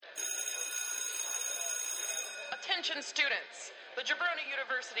Attention students, the Jabroni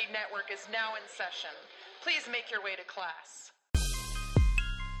University Network is now in session. Please make your way to class.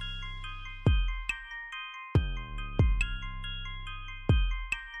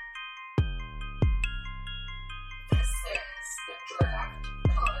 This is the Draft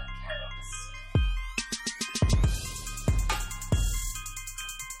Podcast.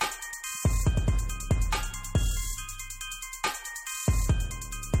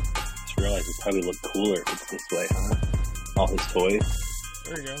 Just realized it probably look cooler if it's this way, huh? All his toys.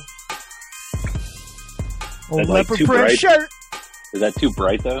 There you go. Old Old like leopard too print bright? shirt. Is that too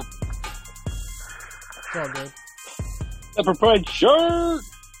bright though? It's all good. Leopard print shirt.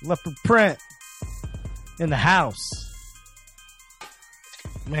 Leopard print in the house.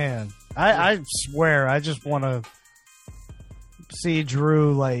 Man, I swear, I just want to see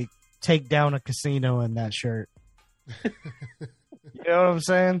Drew like take down a casino in that shirt. You know what I'm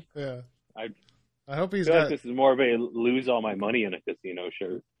saying? Yeah. I I hope I he's feel got. like this is more of a lose all my money in a casino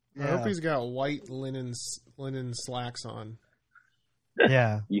shirt. I hope he's got white linen slacks on.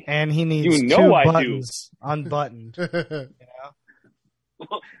 Yeah, You- and he needs you know two I do. buttons unbuttoned.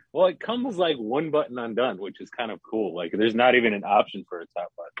 Well, it comes like one button undone, which is kind of cool. Like there's not even an option for a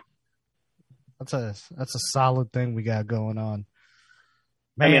top button. That's a solid thing we got going on.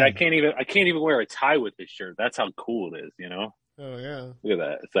 I mean, Man. I can't even wear a tie with this shirt. That's how cool it is, you know? Oh yeah. Look at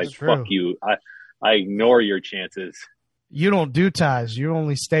that. It's like That's true. fuck you. I ignore your chances. You don't do ties. You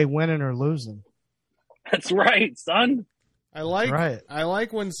only stay winning or losing. That's right, son. I like. Right. I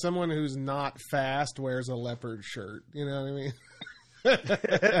like when someone who's not fast wears a leopard shirt. You know what I mean?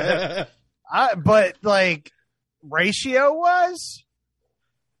 But like ratio was,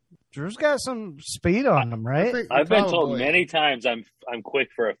 Drew's got some speed on him, I right? think I've been told probably. many times I'm quick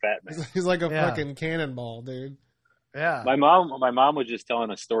for a fat man. He's like a Yeah. fucking cannonball, dude. Yeah. My mom was just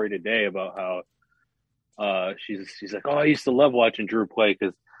telling a story today about how she's like, oh, I used to love watching Drew play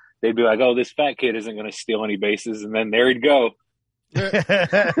because they'd be like, oh, this fat kid isn't going to steal any bases, and then there he'd go.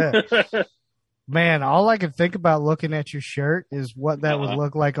 Man, all I can think about looking at your shirt is what that would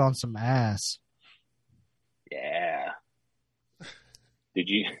look like on some ass. Yeah. Did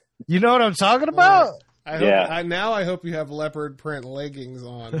you? You know what I'm talking about? I hope, Yeah. I hope you have leopard print leggings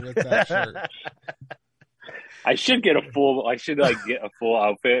on with that shirt. I should get a full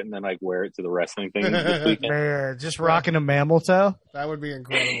outfit and then like wear it to the wrestling thing this weekend. Man, just rocking a mammal toe, That would be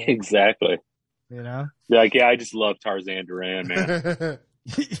incredible. Exactly. you know? Be like, yeah, I just love Tarzan Duran, man.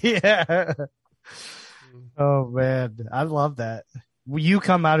 Yeah. Oh man, I love that. Will you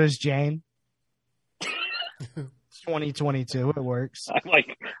come out as Jane? It's 2022. It works. I'm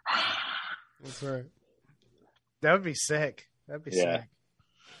like, That's right. That would be sick. That'd be Yeah. sick.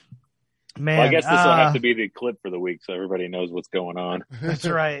 Man, well, I guess this will have to be the clip for the week so everybody knows what's going on. That's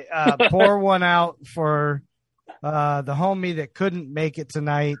right. Pour one out for the homie that couldn't make it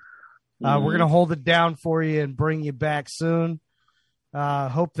tonight. We're gonna hold it down for you and bring you back soon.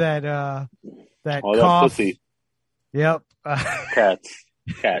 Hope that that All that cough. pussy. Yep. Cats,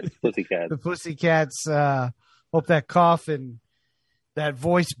 pussycats. The Pussycats. Hope that cough and that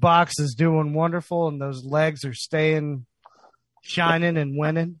voice box is doing wonderful, and those legs are staying shining and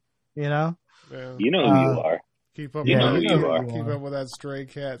winning. You know. Yeah. You know who you are. Keep up. You know with who that, you are. Keep up with that stray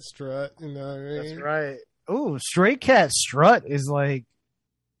cat strut. You know what I mean? That's right. Ooh, Stray Cat Strut is like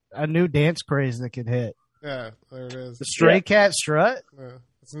a new dance craze that could hit. Yeah, there it is. The Stray Cat Strut. Yeah.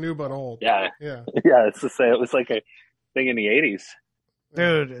 It's new but old. Yeah, Yeah. yeah. It's to say it was like a thing in the '80s.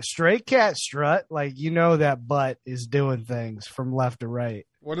 Dude, Stray Cat Strut, like, you know that butt is doing things from left to right.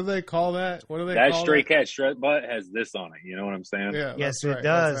 What do they call that? What do they That call stray that? cat strut butt has this on it. You know what I'm saying? Yeah. Yes, that's it right.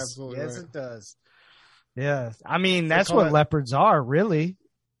 That's does. absolutely Yes, right. it does. Yeah. I mean, that's call what it- leopards are, really.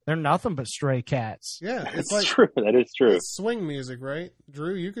 They're nothing but stray cats. Yeah, it's It's like true. That is true. it's swing music, right?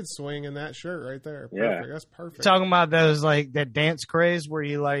 Drew, you could swing in that shirt right there. Perfect. Yeah. That's perfect. Talking about those, like, that dance craze where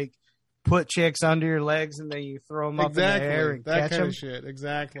you, like, put chicks under your legs and then you throw them up in the air Exactly. and That catch kind them. of shit.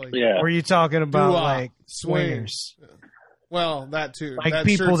 Exactly. Yeah. Or are you talking about, Doo-wah, like, swing. swingers? Well, that too. Like that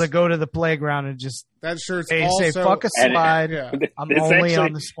people shirt's- that go to the playground and just that shirt's they also say, fuck a And- slide. yeah, I'm It's only actually-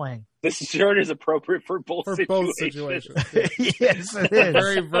 on the swing. This shirt is appropriate for both for situations. both situations. Yes, it A is.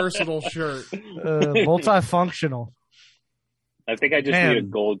 very versatile shirt. Multifunctional. I think I just Man. need a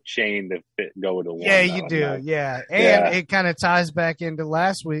gold chain to go with the one. Yeah, now. you I'm do. not- Yeah. And Yeah. it kind of ties back into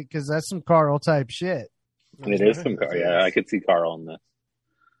last week because that's some Carl type shit. It is some car. Yeah, I could see Carl in this.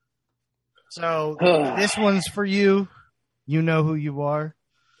 So this one's for you. You know who you are.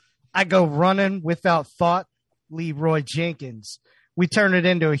 I go running without thought, Leroy Jenkins. We turn it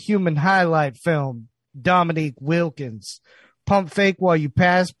into a human highlight film, Dominique Wilkins. Pump fake while you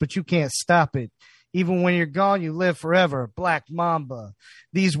pass, but you can't stop it. Even when you're gone, you live forever. Black Mamba.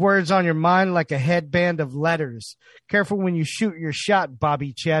 These words on your mind like a headband of letters. Careful when you shoot your shot,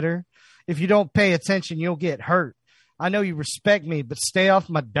 Bobby Cheddar. If you don't pay attention, you'll get hurt. I know you respect me, but stay off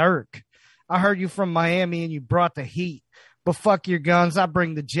my Dirk. I heard you from Miami and you brought the heat. But fuck your guns. I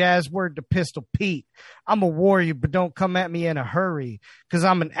bring the jazz word to Pistol Pete. I'm a warrior, but don't come at me in a hurry. Cause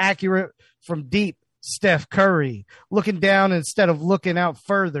I'm an accurate from deep Steph Curry. Looking down instead of looking out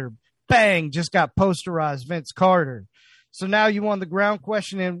further. Bang, just got posterized Vince Carter. So now you on the ground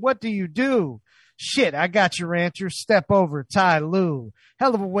questioning, what do you do? Shit, I got your answer. Step over, Ty Lue.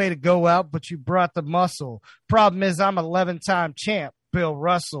 Hell of a way to go out, but you brought the muscle. Problem is I'm 11-time champ, Bill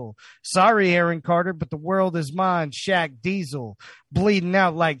Russell. Sorry, Aaron Carter, but the world is mine, Shaq Diesel. Bleeding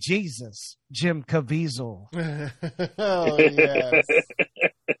out like Jesus, Jim Caviezel. Oh, yes.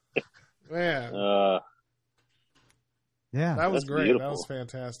 Man, Yeah, that was that's great. beautiful. That was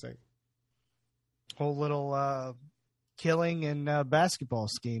fantastic. whole little killing and basketball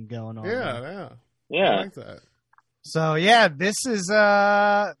scheme going on. Yeah, there. yeah. I Yeah. like that. So yeah, this is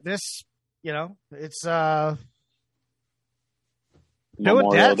this, you know, it's doing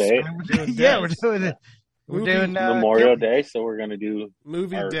Memorial deaths. Day. Yeah, we're doing it. We're Movie- doing Memorial Day, so we're gonna do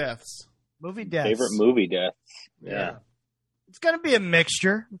Movie Our deaths. movie deaths. favorite movie deaths. Yeah. It's gonna be a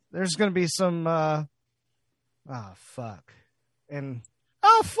mixture. There's gonna be some fuck. And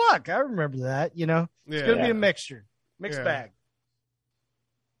fuck, I remember that, you know. It's gonna be a mixture. Mixed Yeah. bag.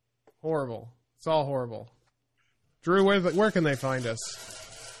 Horrible. It's all horrible. Drew, where can they find us?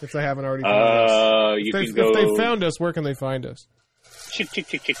 If they haven't already found us. You If can they, go. if they found us, where can they find us?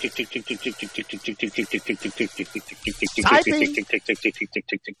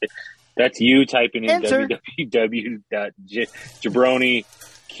 That's you typing in Enter.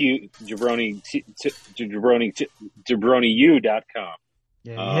 www.jabroniu.com.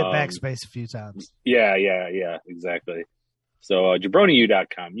 Yeah, you hit Um, backspace a few times. Yeah, exactly. So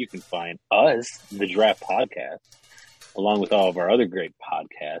jabroniu.com, you can find us, the Draft Podcast, along with all of our other great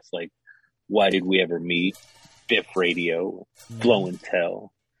podcasts like Why Did We Ever Meet, Biff Radio, Flow and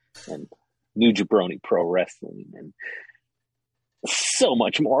Tell, and New Jabroni Pro Wrestling, and so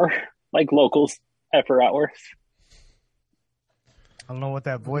much more, like Locals, After Hours. I don't know what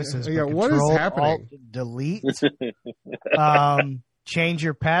that voice is. Yeah, but what is Control, happening? Alt, delete. Change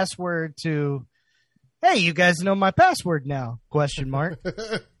your password to, hey, you guys know my password now? Question mark.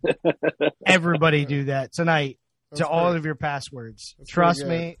 Everybody do that tonight That's to all pretty- of your passwords. that's Trust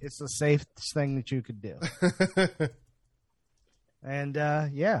pretty me, it's the safest thing that you could do. And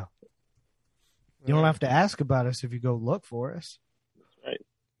yeah, you don't have to ask about us if you go look for us.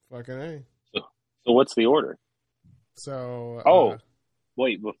 Fucking A. So what's the order? So.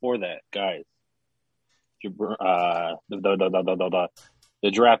 Wait, before that, guys. The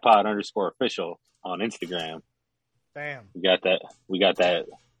Draft Pod _ on Instagram. Bam. We got that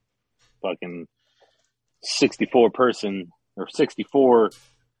fucking 64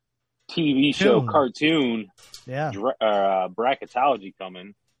 TV show Tune. cartoon Yeah. bracketology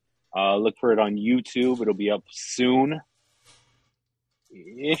coming. Look for it on YouTube. It'll be up soon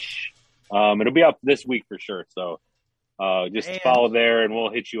ish. It'll be up this week for sure. So just And- follow there and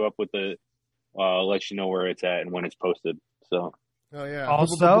we'll hit you up with let you know where it's at and when it's posted. So Oh, yeah.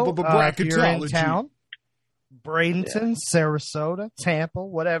 Also, if you're in Bracketology. town, Bradenton, Sarasota, Tampa,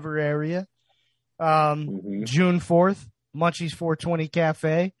 whatever area, June 4th, Munchies 420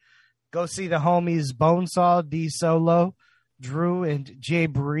 Cafe. Go see the homies Bonesaw, D Solo, Drew, and Jay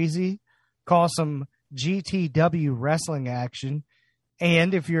Breezy. Call some GTW wrestling action.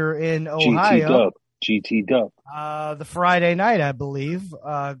 And if you're in Ohio, GT Dub. the Friday night, I believe,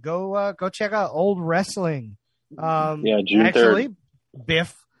 go check out Old Wrestling. Yeah, June Actually, 3rd.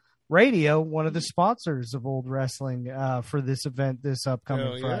 Biff Radio, one of the sponsors of Old Wrestling for this event this upcoming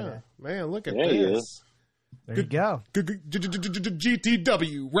Hell Friday. yeah. Man, look at Yeah, he this. is. There you go.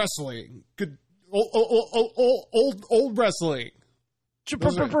 GTW wrestling. Good old wrestling.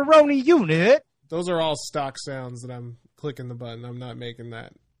 Those are- Pepperoni unit. Those are all stock sounds that I'm clicking the button. I'm not making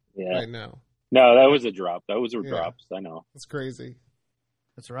that Yeah. right now. No, that was a drop. Those were Yeah. drops. I know. It's crazy.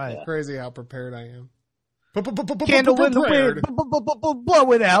 That's right. Yeah. Crazy how prepared I am. Candle in the Prepared. wind,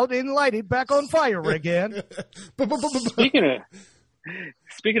 blow it out and light it back on fire again.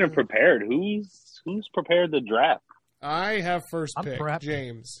 Speaking of prepared, who's prepared the draft? I have first I'm pick, prepped.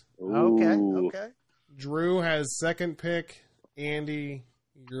 James. Ooh. Okay. Drew has second pick. Andy,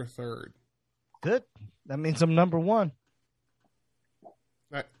 you're third. Good. That means I'm number one.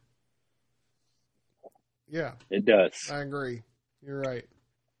 Yeah, It does. I agree. You're right.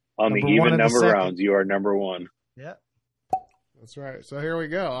 On the Number one even in the number second. rounds, you are number one. Yeah. That's right. So here we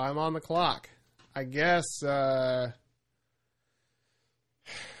go. I'm on the clock. I guess,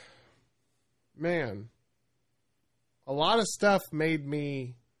 man, a lot of stuff made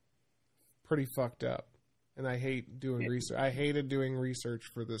me pretty fucked up, and I hate doing research. I hated doing research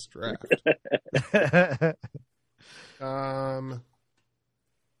for this draft.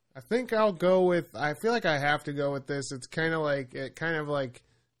 I think I'll go with. I feel like I have to go with this. It's kind of like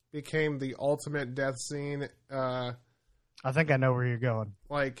became the ultimate death scene. I think I know where you're going.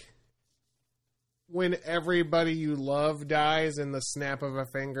 Like when everybody you love dies in the snap of a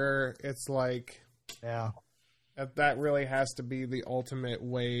finger. It's like, yeah, that really has to be the ultimate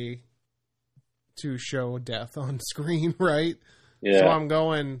way to show death on screen, right? Yeah. So I'm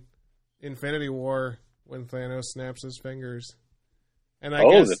going Infinity War when Thanos snaps his fingers. And I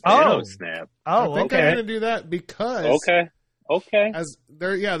guess the Thanos snap. Oh, I think okay. I'm going to do that because Okay. as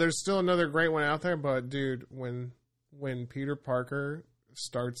there's still another great one out there, but dude, when Peter Parker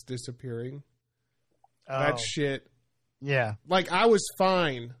starts disappearing, that shit, yeah. like I was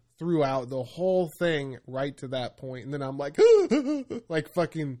fine throughout the whole thing right to that point, and then I'm like, like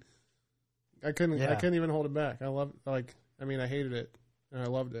fucking, I couldn't even hold it back. I hated it and I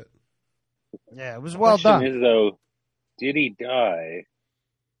loved it. Yeah, it was well Question done. is though, did he die?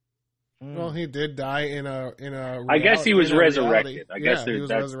 Well, he did die in a. I guess he was resurrected. Reality. I guess he was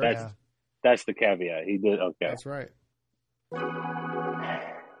resurrected. that's the caveat. He did. Okay. That's right.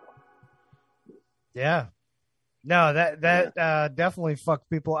 Yeah. No, that definitely fucked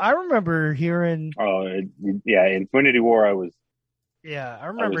people. I remember hearing. Oh yeah, Infinity War. I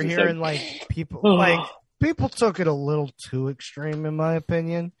remember just hearing like- people took it a little too extreme, in my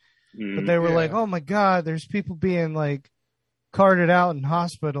opinion. But they were Yeah. like, "Oh my god, there's people being like carted out in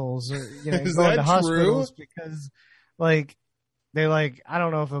hospitals, or Is going that to hospitals because like they I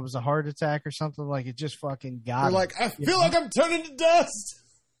don't know if it was a heart attack or something, like it just fucking got They're them. like, I feel like I'm turning to dust.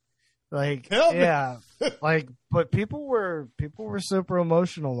 Like, Help me. yeah, like, but people were super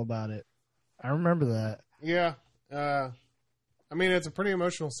emotional about it. I remember that. Yeah. I mean, it's a pretty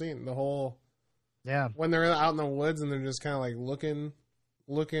emotional scene. The whole Yeah, when they're out in the woods and they're just kind of like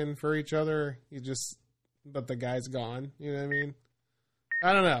looking for each other. But the guy's gone. You know what I mean?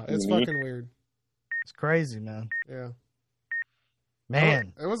 I don't know. It's fucking weird. it's crazy, man. Yeah.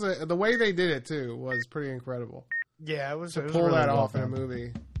 Man, It was the way they did it too was pretty incredible. yeah, it was To it was pull really that well off in a done.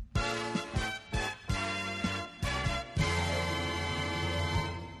 movie.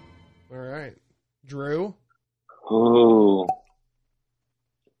 All right, Drew. Oh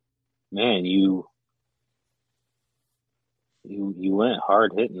man, you went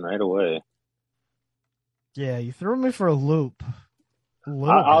hard hitting right away. Yeah, you threw me for a loop.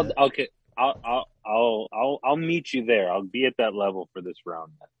 I'll bit. okay. I'll meet you there. I'll be at that level for this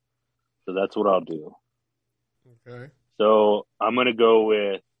round. So that's what I'll do. Okay. So I'm gonna go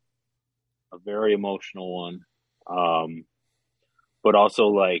with a very emotional one, but also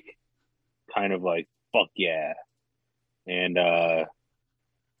like kind of like fuck yeah, and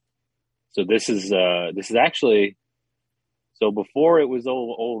so this is actually. So before it was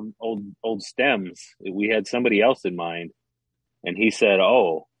old stems, we had somebody else in mind, and he said,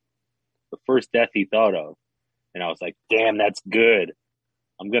 "Oh, the first death he thought of," and I was like, "Damn, that's good.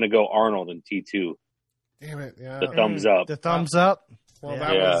 I'm gonna go Arnold in T2." Damn it! Yeah. The thumbs up. The thumbs up. Well, Yeah.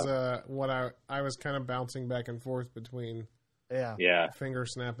 that Yeah. was what I was kind of bouncing back and forth between Yeah. Yeah, finger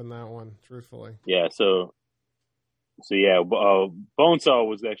snapping that one. Truthfully. yeah. So yeah, Bonesaw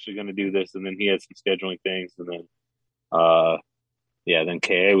was actually going to do this, and then he had some scheduling things, and then then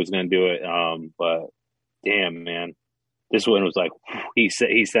KA was going to do it. But damn, man, this one was like he said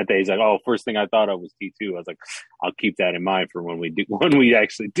that he's like, oh, first thing I thought of was T2. I was like, I'll keep that in mind for when we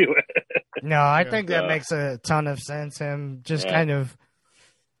actually do it. No, I Yeah. think that makes a ton of sense. Him just Yeah. kind of,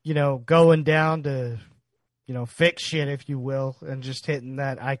 going down to, fix shit, if you will, and just hitting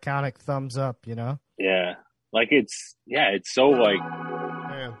that iconic thumbs up, Yeah, like it's so like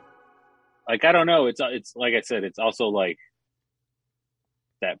Man. I don't know. It's like I said, it's also like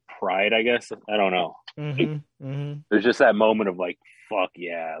that pride, I guess. I don't know. Mm-hmm. Mm-hmm. There's just that moment of like, fuck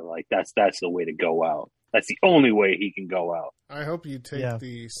yeah, like that's the way to go out. That's the only way he can go out. I hope you take Yeah.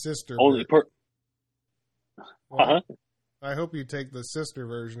 the sister. Only Well, Uh-huh. I hope you take the sister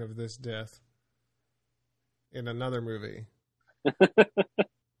version of this death in another movie.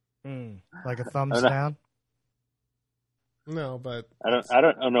 Like a thumbs I don't know. down. No, but I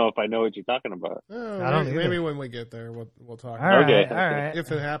don't know if I know what you're talking about. oh, I don't maybe either. when we get there, we'll talk. All right, Okay. all right.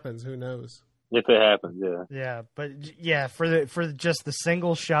 If it happens, who knows? If it happens, yeah. Yeah, but yeah, for just the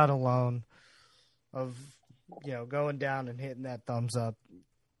single shot alone of going down and hitting that thumbs up,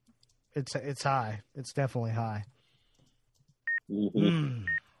 it's high. It's definitely high. Mhm. Mm.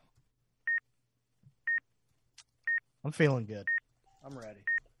 I'm feeling good. I'm ready.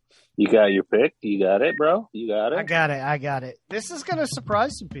 You got your pick? You got it, bro? You got it? I got it. This is going to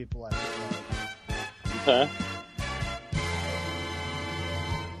surprise some people, I feel like. Okay.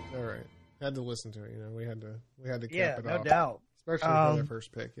 All right. Had to listen to it, we had to cap Yeah, it no off. doubt. Especially for their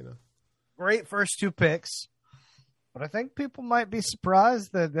first pick, Great first two picks. But I think people might be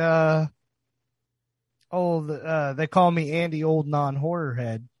surprised that they call me Andy Old Non-Horror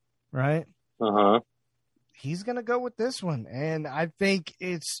Head, right? Uh-huh. He's going to go with this one. And I think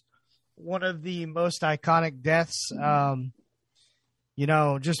it's one of the most iconic deaths,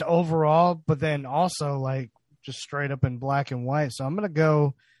 just overall, but then also like just straight up in black and white. So I'm going to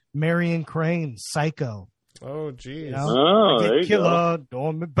go Marion Crane, Psycho. Oh, geez. There you Killer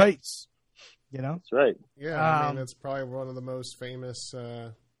Norman Bates. That's right. Yeah, that's probably one of the most famous.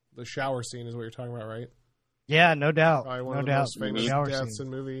 The shower scene is what you're talking about, right? Yeah, no doubt. Probably one no of the doubt. most famous Shower deaths scene.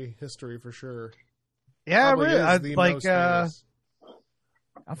 in movie history for sure. Yeah, Probably really. is I the like. most famous.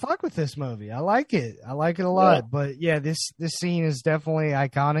 I fuck with this movie. I like it. I like it a lot. Yeah. But yeah, this scene is definitely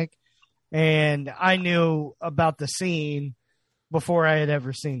iconic, and I knew about the scene before I had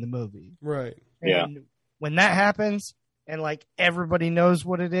ever seen the movie. Right. Yeah. And when that happens, and like everybody knows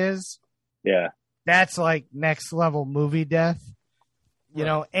what it is, Yeah. that's like next level movie death, you Right.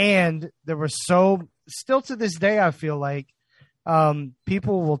 know. And there was still to this day, I feel like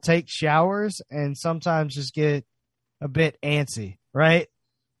people will take showers and sometimes just get a bit antsy, right?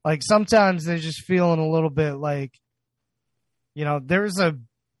 Like sometimes they're just feeling a little bit like, there was a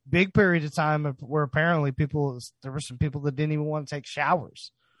big period of time where apparently there were some people that didn't even want to take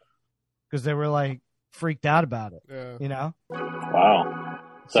showers because they were like freaked out about it, Yeah. Wow.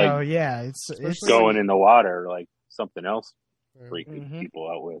 It's So like yeah, it's going in the water like something else Yeah. freaking Mhm. people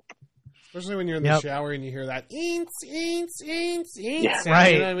out with. Especially when you're in the Yep. shower and you hear that eents, eents, eents, eents. Yeah. sound,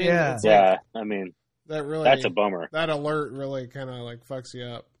 Right, You know what I mean? yeah. It's Yeah. like, I mean, that really. that's a bummer. That alert really kind of like fucks you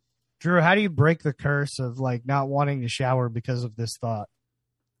up. Drew, how do you break the curse of like not wanting to shower because of this thought?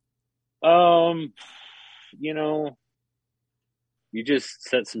 You just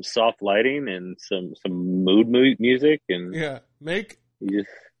set some soft lighting and some mood music, and Yeah. you just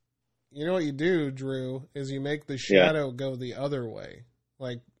You know what you do, Drew, is you make the shadow go the other way.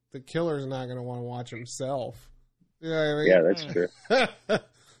 Like the killer's not going to want to watch himself. You know what I mean? yeah, that's true.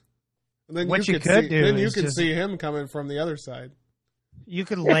 And then What you could could see, do then you is can just- see him coming from the other side. You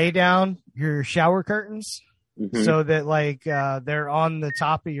could lay down your shower curtains Mhm. so that like they're on the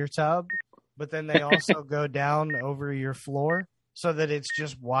top of your tub, but then they also go down over your floor so that it's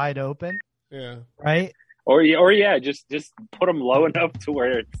just wide open, Yeah. right? Or just put them low enough to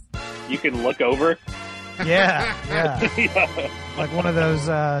where you can look over. Yeah, yeah. yeah. Like one of those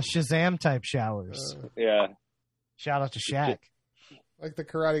Shazam type showers. Yeah. Shout out to Shaq. Like the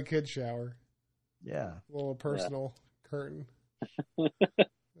Karate Kid shower. Yeah. A little personal curtain.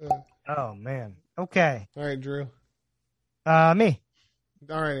 Oh man. Okay. All right, Drew. Me.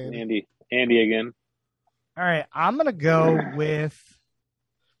 All right, Andy. Andy again. All right, I'm gonna go with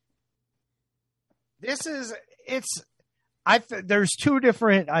there's two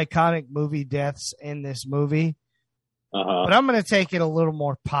different iconic movie deaths in this movie, Uh-huh. but I'm gonna take it a little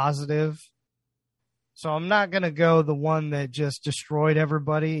more positive. So I'm not gonna go the one that just destroyed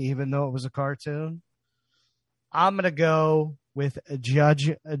everybody, even though it was a cartoon. I'm gonna go with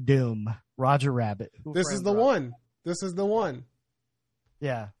Judge Doom, Roger Rabbit. Who This is Framed the Roger. one. This is the one.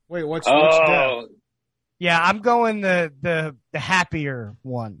 Yeah. Wait, which death? Oh, Yeah, I'm going the happier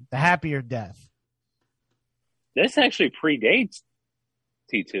one, the happier death. this actually predates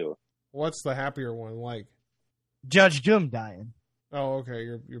T2. What's the happier one like? Judge Doom dying. Oh, okay.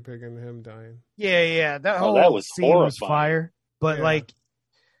 You're picking him dying. Yeah. That Oh, whole that was scene was horrifying. fire. But Yeah. like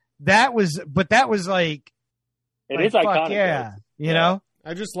that was like It like, is fuck iconic. yeah. though. You know?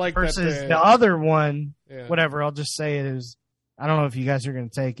 I just like Versus that the other one, yeah, whatever, I'll just say it is I don't know if you guys are gonna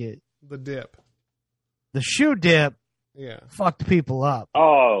take it. the dip. The shoe dip Yeah. fucked people up.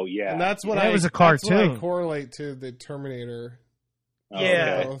 Oh, yeah. And that's what Yeah, it I was a That's what I cartoon. correlate to the Terminator. Oh,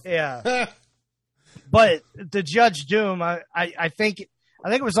 Yeah, okay. yeah. But the Judge Doom, I think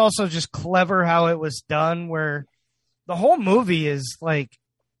it was also just clever how it was done, where the whole movie is like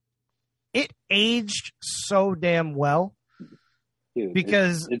it aged so damn well Dude,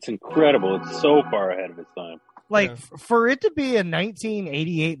 because it's incredible. It's so far ahead of its time. like Yeah. for it to be a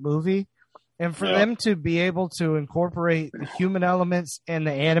 1988 movie and for Yeah. them to be able to incorporate the human elements and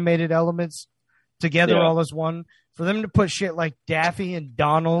the animated elements together Yeah. all as one, for them to put shit like Daffy and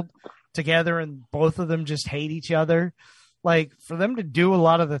Donald together and both of them just hate each other, like for them to do a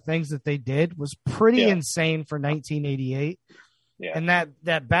lot of the things that they did was pretty Yeah. insane for 1988. Yeah. And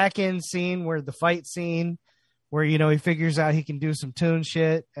that back end scene where the fight scene where, you know, he figures out he can do some tune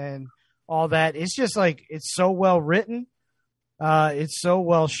shit and all that. It's just like, it's so well written. It's so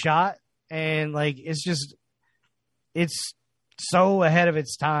well shot. And like, it's so ahead of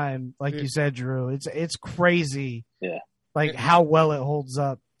its time. Like you said, Drew, it's crazy. Yeah. Like how well it holds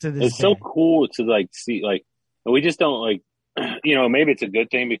up to this. It's so cool to like see, like, we just don't like, you know, maybe it's a good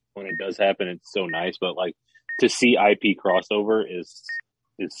thing because when it does happen, it's so nice, but like to see IP crossover is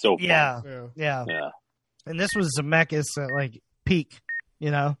so fun. Yeah. And this was Zemeckis at like peak,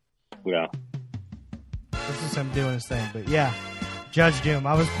 you know? Yeah. This is him doing his thing. But yeah, Judge Doom.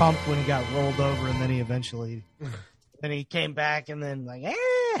 I was pumped when he got rolled over and then he eventually, then he came back and then like,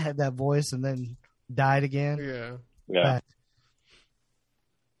 had that voice and then died again. Yeah.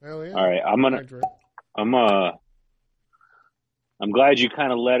 Hell yeah. All right. I'm glad you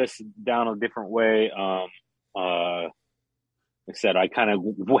kind of led us down a different way. Like I said, I kind of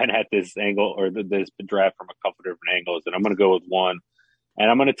went at this angle or this draft from a couple different angles, and I'm going to go with one. And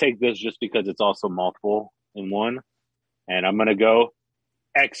I'm going to take this just because it's also multiple in one. And I'm going to go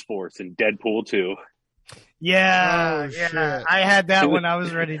X-Force and Deadpool 2. Yeah. Shit. I had that one I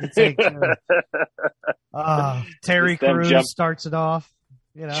was ready to take. Terry Crews starts it off.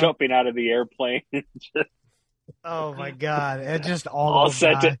 You know? Jumping out of the airplane. Oh my God! It just all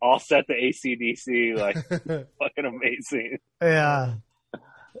set to AC/DC, like fucking amazing. Yeah.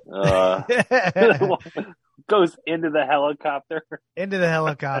 Goes into the helicopter.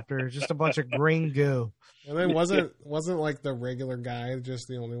 Just a bunch of green goo. And then wasn't like the regular guy just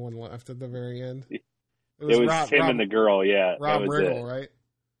the only one left at the very end? It was him and the girl. Yeah, Rob Riggle, right?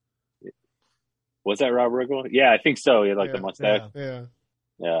 Was that Rob Riggle? Yeah, I think so. He had like the mustache.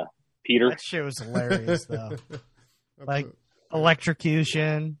 Yeah. Peter. That shit was hilarious, though. Like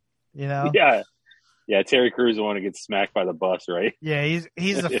electrocution, you know? Yeah. Terry Crews the one who gets smacked by the bus, right? Yeah,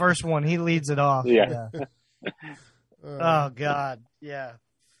 he's the first one. He leads it off. Yeah. Oh God, yeah.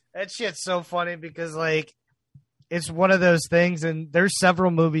 That shit's so funny because like it's one of those things, and there's several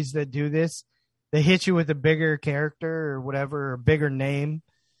movies that do this. They hit you with a bigger character or whatever, or a bigger name.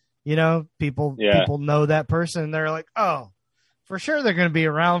 You know, people know that person, and they're like, oh. For sure, they're going to be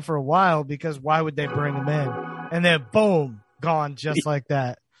around for a while because why would they bring them in? And then boom, gone just like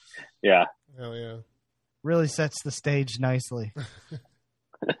that. Yeah. Hell yeah. really sets the stage nicely.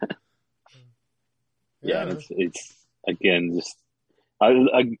 Yeah, it's again just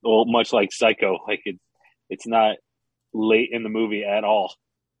much like Psycho. Like it's not late in the movie at all.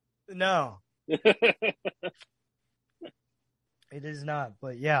 No, it is not.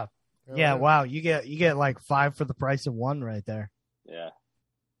 But yeah. Yeah, wow, you get like 5 for the price of 1 right there. Yeah.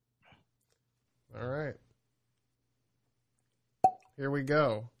 All right. Here we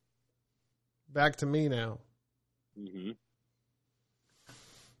go. Back to me now. Mm-hmm.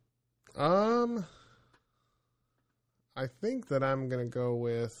 I think that I'm gonna go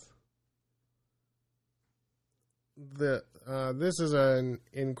with this is an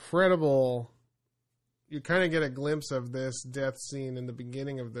incredible. You kind of get a glimpse of this death scene in the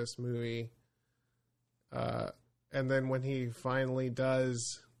beginning of this movie. And then when he finally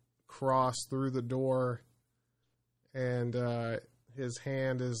does cross through the door and his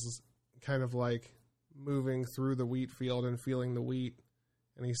hand is kind of like moving through the wheat field and feeling the wheat,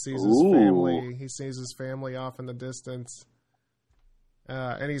 and he sees his family. He sees his family off in the distance.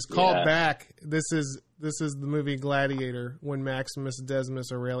 And he's called back. This is the movie Gladiator when Maximus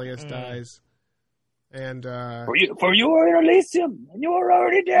Decimus Aurelius dies. And for you were in Elysium and you were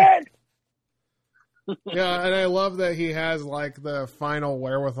already dead. Yeah, and I love that he has like the final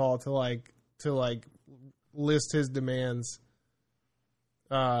wherewithal to list his demands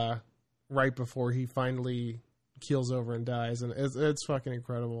right before he finally keels over and dies, and it's fucking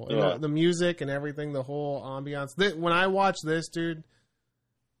incredible. Yeah. The music and everything, the whole ambiance. When I watched this, dude,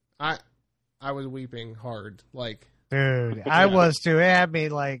 I was weeping hard. Like, dude, I was too. It had me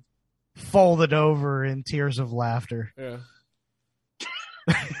like folded over in tears of laughter. Yeah.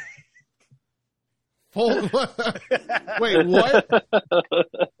 Wait, what?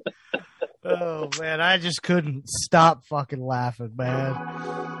 Oh man, I just couldn't stop fucking laughing,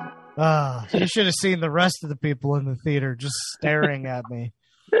 man. You should have seen the rest of the people in the theater just staring at me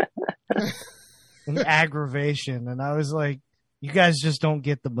in aggravation, and I was like, "You guys just don't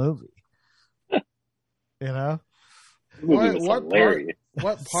get the movie," you know. What part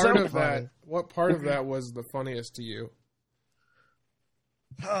So of that? What part of that was the funniest to you?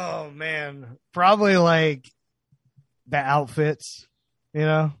 Oh man, probably like the outfits, you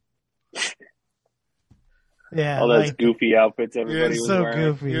know. Yeah, all those goofy outfits everybody was so wearing.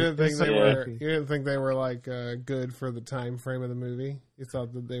 goofy. You didn't think So they were? goofy. You didn't think they were like good for the time frame of the movie? You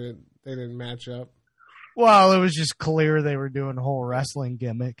thought that they didn't match up? Well, it was just clear they were doing a whole wrestling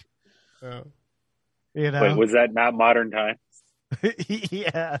gimmick. Oh. You know? Wait, was that not modern time?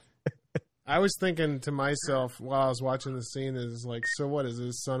 Yeah. I was thinking to myself while I was watching the scene, is like, so what, is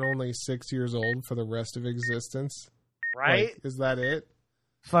his son only 6 years old for the rest of existence? Right? Like, is that it?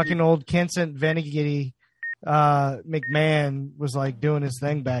 Fucking old Vincent Venigity McMahon was like doing his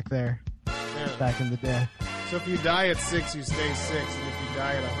thing back there Yeah. back in the day. So if you die at 6, you stay 6, and if you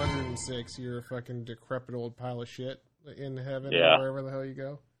die at 106, you're a fucking decrepit old pile of shit in heaven Yeah. or wherever the hell you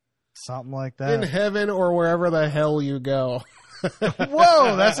go. Something like In that. heaven or wherever the hell you go.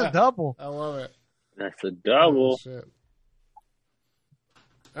 Whoa, that's a double. I love it. That's a double. Oh, shit.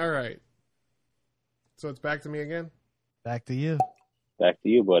 All right. So it's back to me again? Back to you. Back to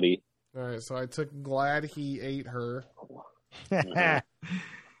you, buddy. All right, so I took Glad He Ate Her, I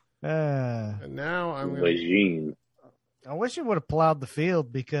and now I'm going to... Lejeune. wish you would have plowed the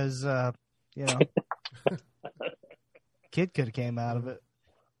field because, you know, kid could have came out of it.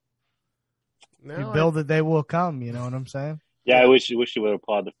 Now You build it, they will come. You know what I'm saying? Yeah, I wish you would have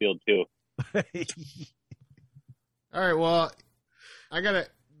plowed the field too. All right, well, I got it.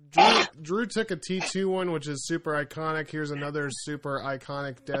 Drew took a T2 one, which is super iconic. Here's another super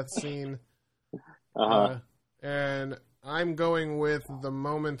iconic death scene. And I'm going with the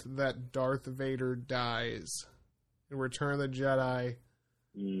moment that Darth Vader dies in Return of the Jedi.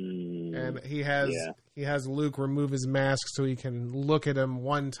 And he has Luke remove his mask so he can look at him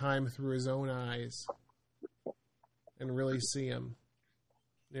one time through his own eyes and really see him.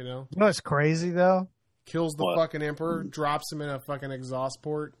 You know? You know what's crazy though? Kills the What? fucking Emperor, drops him in a fucking exhaust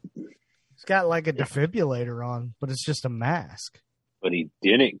port. He's got like a defibrillator on, but it's just a mask. But he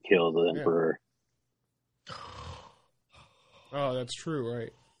didn't kill the Emperor. Oh, that's true, right?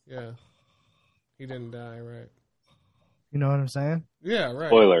 Yeah. He didn't die, right? You know what I'm saying? Yeah, right.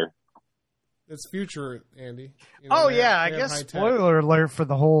 Spoiler. It's future, Andy. You Oh they yeah, have I guess high tech. spoiler alert for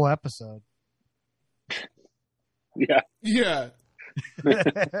the whole episode. Yeah. Yeah. We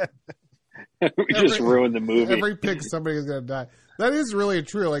just ruined the movie. Every pick, somebody's gonna die. That is really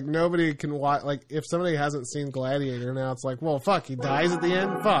true. Like nobody can watch. Like if somebody hasn't seen Gladiator now, it's like, well, fuck, he dies at the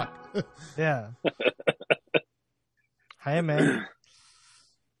end. Fuck. Yeah. Hey man,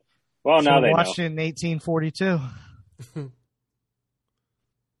 Well, now should've they watched know. it in 1842.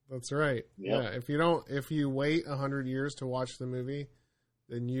 That's right. Yep. Yeah. If you wait 100 years to watch the movie,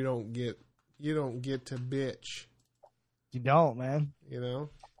 then you don't get to bitch. You don't, man. You know.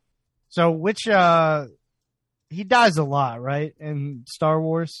 So which he dies a lot, right? In Star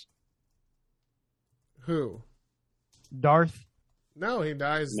Wars, Who? Darth. No, he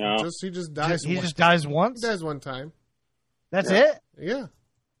dies. No. He just dies. He one- just dies once. He dies one time. That's Yeah. it. Yeah.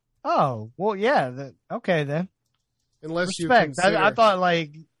 Oh well, yeah. Okay then. Unless Respect. you consider. I thought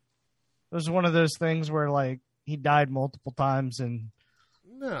like it was one of those things where like he died multiple times in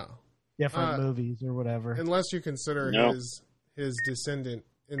no. different movies or whatever. Unless you consider No. his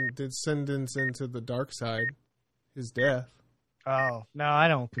descendants into the dark side, his death. Oh no, I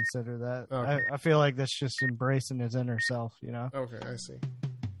don't consider that. Okay. I feel like that's just embracing his inner self. You know. Okay, I see.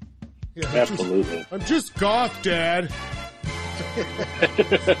 Yeah, Absolutely. I'm just goth, Dad.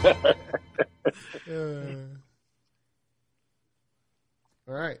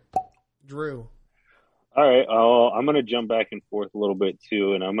 All right, Drew. All right. I'm going to jump back and forth a little bit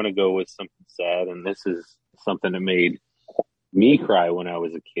too, and I'm going to go with something sad. And this is something that made me cry when I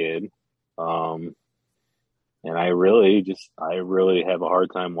was a kid. And I really have a hard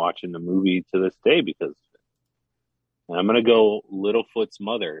time watching the movie to this day because of it. And I'm going to go Littlefoot's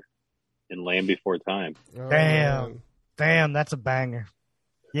mother in Land Before Time. Oh, Damn. man. Damn, that's a banger.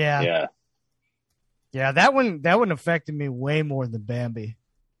 Yeah. Yeah. Yeah, that one affected me way more than Bambi.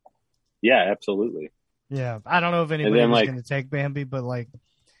 Yeah, absolutely. Yeah, I don't know if anybody then, was like- going to take Bambi, but like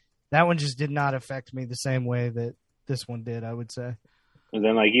that one just did not affect me the same way that this one did. I would say. And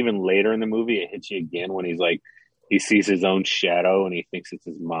then, like, even later in the movie, it hits you again when he's like, he sees his own shadow and he thinks it's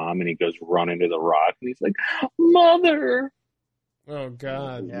his mom and he goes running to the rock and he's like, Mother! Oh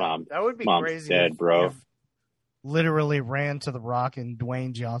God. His mom. That would be Mom's crazy. dead, if- bro. if literally ran to the rock and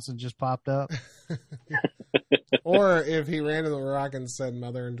Dwayne Johnson just popped up. Or if he ran to the Rock and said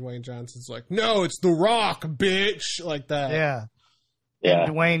 "Mother," and Dwayne Johnson's like, "No, it's the Rock, bitch," like that. Yeah. Yeah.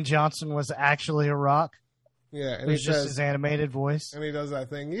 And Dwayne Johnson was actually a rock. Yeah. It And he was just says, his animated voice. and he does that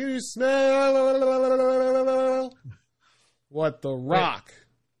thing. You smell what the Rock.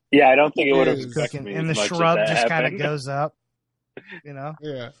 Yeah, I don't think it would have Is affected Cooking, me and the as much shrub if that just kind of happened. goes up. You know?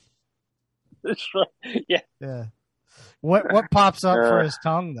 Yeah. The shrub. Yeah. Yeah. What pops up for his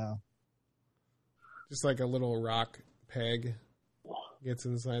tongue though? Just like a little rock peg. gets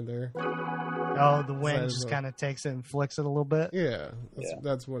inside there. Oh, the wind Inside just the- kind of takes it and flicks it a little bit. Yeah, Yeah.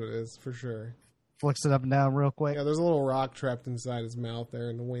 that's what it is for sure. Flicks it up and down real quick. Yeah, there's a little rock trapped inside his mouth there,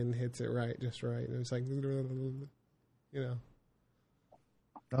 and the wind hits it just right, and it's like, you know.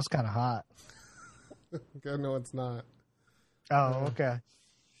 That's kind of hot. No, it's not. Oh, okay.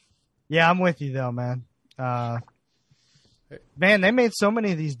 Yeah, I'm with you though, man. Man, they made so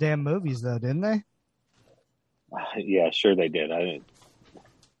many of these damn movies though, didn't they? Yeah, sure they did. It's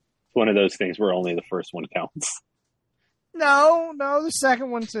one of those things where only the first one counts. No, the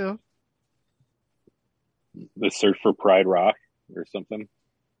second one too. The Search for Pride Rock or something.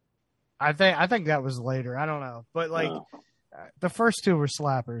 I think that was later. I don't know, but like Oh. the first two were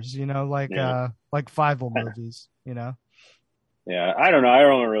slappers. You know, like Fievel movies. You know. Yeah, I don't know. I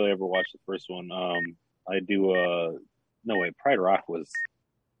don't really ever watch the first one. I do. No wait, Pride Rock was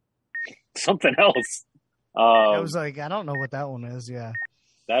something else. It was like I don't know what that one is. Yeah.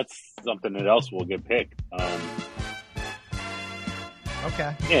 That's something that else will get picked.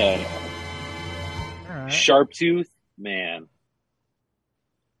 Okay. Yeah, All right. Sharptooth, man,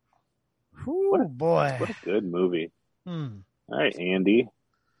 Ooh, boy. what a good movie. Hmm. All right, Andy.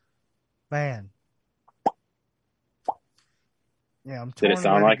 Man. Yeah, I'm Did torn it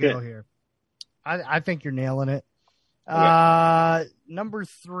sound where like to go it? here. I think you're nailing it. Okay. Number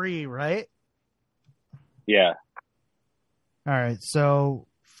 3, right? Yeah, All right. So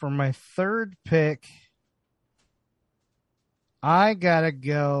for my third pick, I gotta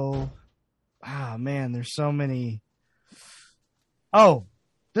go. Ah, man, there's so many. Oh,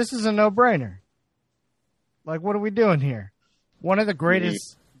 this is a no-brainer. Like, what are we doing here? One of the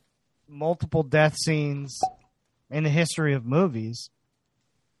greatest multiple death scenes in the history of movies.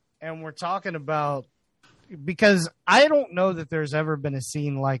 And we're talking about, because I don't know that there's ever been a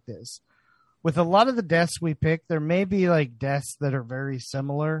scene like this. With a lot of the deaths we pick, there may be like deaths that are very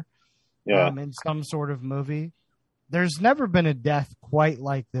similar yeah. in some sort of movie. There's never been a death quite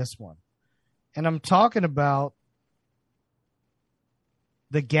like this one. And I'm talking about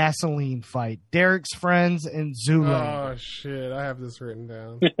the gasoline fight. Derek's friends and Zoolander. Oh shit! I have this written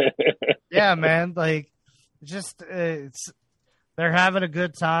down. Yeah, man. Like, just they're having a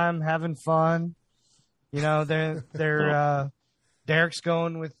good time, having fun. You know, they're Derek's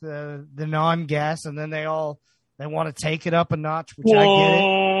going with the non-gas, and then they want to take it up a notch, which I get it.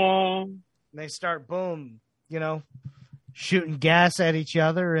 And they start boom, shooting gas at each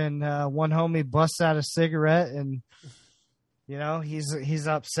other, and one homie busts out a cigarette, and he's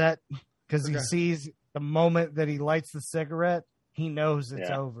upset because he sees the moment that he lights the cigarette, he knows it's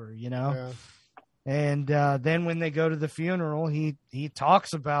over, Yeah. And then when they go to the funeral, he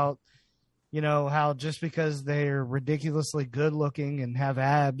talks about, how just because they're ridiculously good looking and have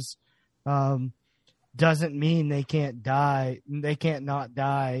abs doesn't mean they can't die. They can't not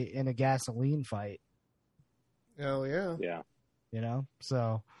die in a gasoline fight. Hell yeah. Yeah.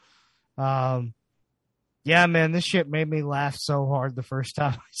 So, yeah, man, this shit made me laugh so hard the first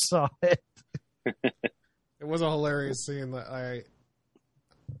time I saw it. It was a hilarious scene that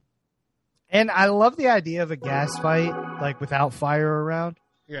And I love the idea of a gas fight, like without fire around.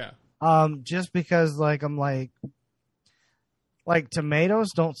 yeah. Just because I'm like tomatoes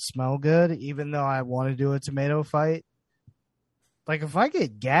don't smell good, even though I want to do a tomato fight. Like if I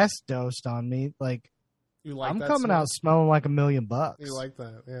get gas dosed on me, You like I'm that coming smell? out smelling like $1 million. You like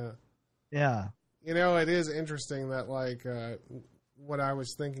that, yeah. Yeah. It is interesting that what I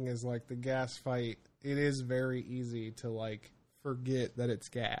was thinking is the gas fight. It is very easy to forget that it's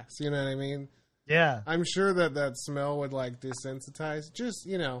gas. You know what I mean? Yeah. I'm sure that smell would desensitize. Just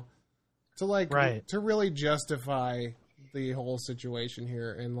to Right. to really justify the whole situation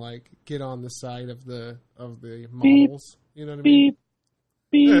here and get on the side of the models. You know what I mean?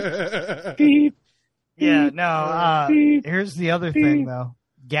 Beep, beep. Yeah. No. Here's the other thing though.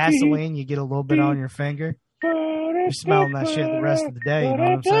 Gasoline, you get a little bit on your finger. You're smelling that shit the rest of the day. You know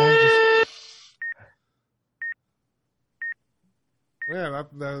what I'm saying? Yeah,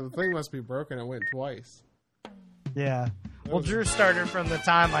 the thing must be broken. It went twice. Yeah. Well, Drew started from the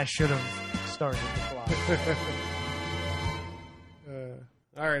time I should have started the clock.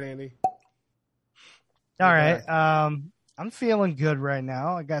 All right, Andy. All right. I'm feeling good right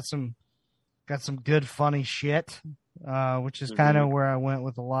now. I got some good funny shit, which is kind of where I went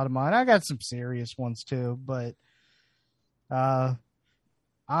with a lot of mine. I got some serious ones too, but I'm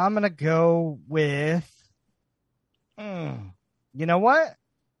gonna go with. You know what,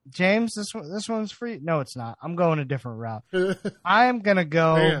 James? This one's for you. No, it's not. I'm going a different route. I'm gonna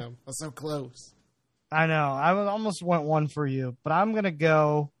go. Damn, I'm so close. I know. I almost went one for you, but I'm gonna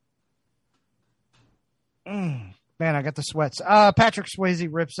go. Man, I got the sweats. Patrick Swayze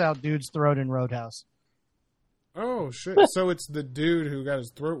rips out dude's throat in Roadhouse. Oh shit! So it's the dude who got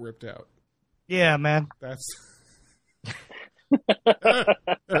his throat ripped out. Yeah, man. That's.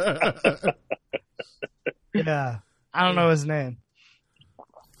 Yeah, I don't know his name.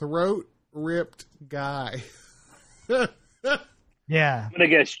 Throat ripped guy. Yeah. I'm gonna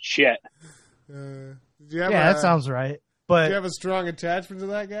guess Chet. Did you have Yeah, that sounds right. But do you have a strong attachment to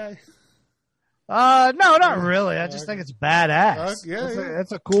that guy? no, not really. I just think it's badass. Yeah,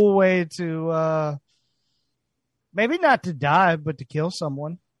 it's a cool way to maybe not to die, but to kill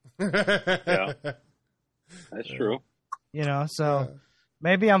someone. Yeah. That's true. You know, so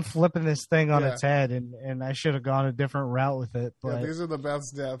maybe I'm flipping this thing on Yeah. its head, and I should have gone a different route with it. But Yeah, these are the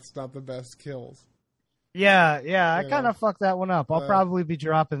best deaths, not the best kills. yeah, I You kind know. of fucked that one up. I'll probably be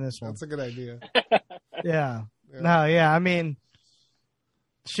dropping this one. That's a good idea. Yeah. Yeah. No, yeah. I mean,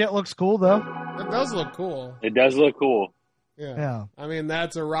 shit looks cool though. It does look cool. It does look cool. Yeah. Yeah. I mean,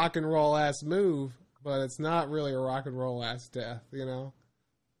 that's a rock and roll ass move, but it's not really a rock and roll ass death, you know?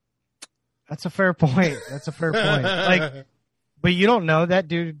 That's a fair point. That's a fair point. Like, but you don't know that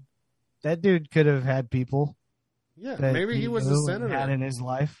dude. That dude could have had people. yeah, That maybe he was knew a and senator. had in his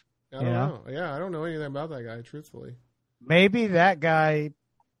life. I don't know. Yeah, I don't know anything about that guy, truthfully. Maybe that guy,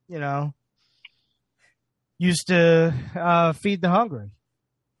 you know, used to feed the hungry,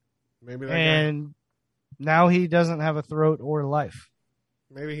 Maybe that and now he doesn't have a throat or life.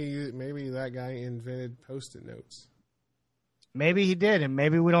 guy. Maybe that guy invented Post-it notes. Maybe he did, and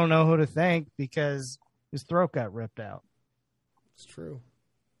maybe we don't know who to thank because his throat got ripped out. It's true.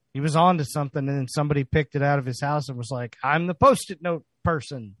 He was on to something, and then somebody picked it out of his house and was like, "I'm the Post-it note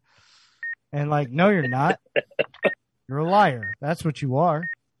person," and like, no, you're not. You're a liar. That's what you are.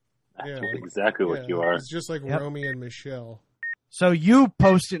 That's Yeah. exactly what Yeah, you are. It's just like Yep. Romy and Michelle. So you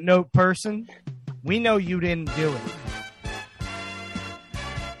Post-it note person, we know you didn't do it.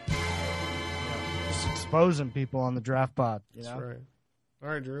 Just exposing people on the draft pod, you That's know? right. All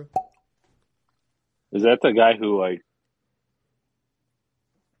right, Drew. Is that the guy who like?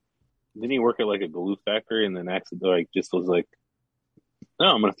 Didn't he work at like a glue factory and then accidentally like just was like, "No,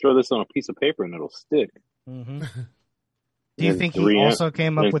 I'm going to throw this on a piece of paper and it'll stick." Mm-hmm. Do you And think he 3M also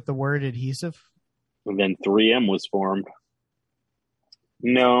came up with the word adhesive? And then 3M was formed.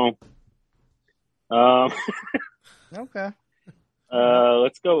 No. Okay.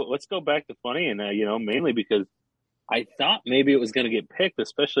 Let's go back to funny, and mainly because I thought maybe it was going to get picked,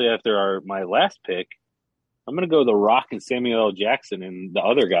 especially after my last pick. I'm going to go The Rock and Samuel L. Jackson and the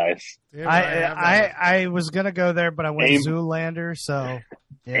other guys. Yeah, but have that. I was gonna go there, but I went Aim. Zoolander, so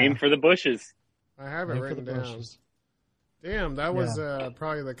yeah. Aim for the bushes. I have it Aim for written the down. bushes. Damn, that was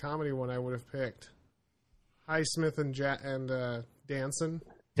probably the comedy one I would have picked. Highsmith and Danson.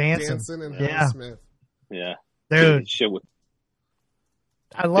 Dancing. Danson and Yeah. Highsmith. Yeah, Dude, shit with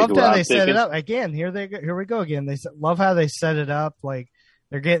I loved Think of how what they I'm set it thinking. up. Again, here we go again. Love how they set it up. Like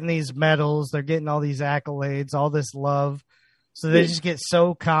they're getting these medals, they're getting all these accolades, all this love. So they Yeah. just get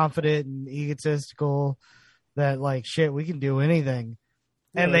so confident and egotistical that like shit, we can do anything.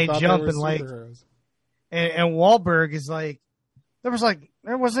 And Yeah, they thought jump were and like superheroes. and Wahlberg is like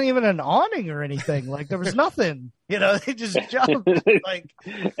there wasn't even an awning or anything. Like there was nothing. You know, they just jumped like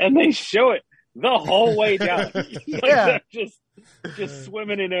and they show it the whole way down. Like Yeah. they're just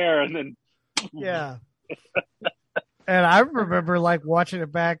swimming in air, and then yeah. And I remember like watching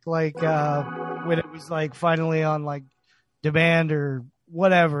it back like when it was like finally on like demand or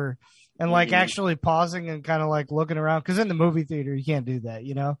whatever, and like Mhm. actually pausing and kind of like looking around because in the movie theater you can't do that,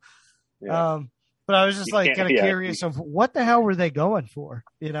 you know. Yeah. But I was just You like can't- kind of yeah. curious of what the hell were they going for,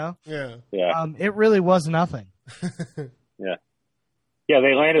 you know? Yeah. yeah. It really was nothing. Yeah,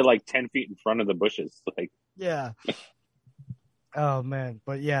 they landed like 10 feet in front of the bushes. Like, Yeah. Oh man,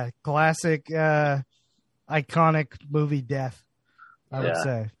 but yeah, classic, iconic movie death. I would Yeah.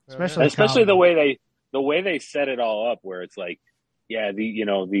 say, especially especially the comedy. way they set it all up, where it's like, yeah,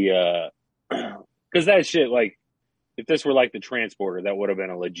 because that shit, like, if this were like the transporter, that would have been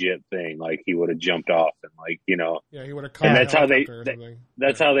a legit thing. Like, he would have jumped off and like, Yeah, he would have caught And a that's how they- helicopter or something.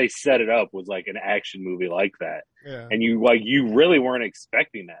 that's how they set it up, was like an action movie like that. Yeah. And you really weren't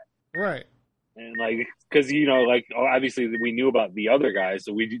expecting that. Right. And like, because obviously we knew about the other guys,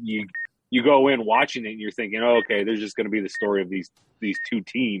 so you go in watching it and you're thinking, oh, okay, there's just going to be the story of these two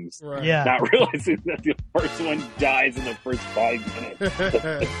teams, Right. Yeah. not realizing that the first one dies in the first 5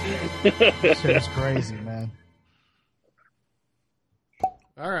 minutes. Shit was crazy, man.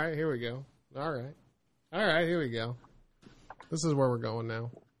 All right, here we go. All right, here we go. This is where we're going now.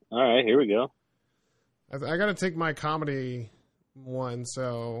 All right, here we go. I got to take my comedy one.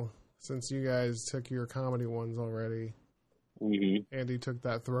 So since you guys took your comedy ones already. Mm-hmm. Andy took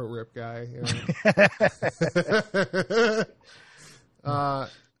that throat rip guy.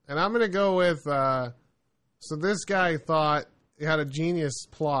 And I'm going to go with, so this guy thought he had a genius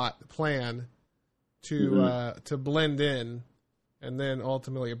plan to blend in, and then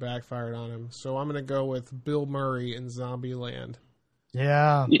ultimately it backfired on him. So I'm going to go with Bill Murray in Zombieland.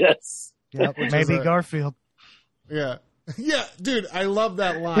 Yeah. Yes. Yep. Maybe Garfield. Yeah. Yeah, dude, I love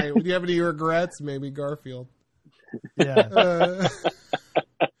that line. Do you have any regrets? Maybe Garfield. Yeah.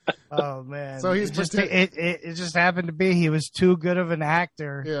 Oh man. So he's it just happened to be he was too good of an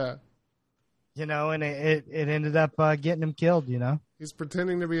actor. Yeah. You know, and it ended up getting him killed, you know. He's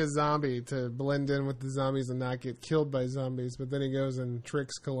pretending to be a zombie to blend in with the zombies and not get killed by zombies, but then he goes and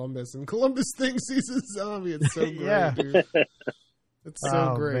tricks Columbus, and Columbus thinks he's a zombie. It's so great, Yeah. dude. It's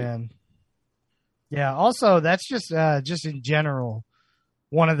so great. Man. Yeah, also that's just in general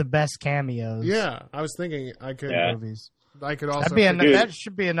one of the best cameos. Yeah, I was thinking I could movies. I could also that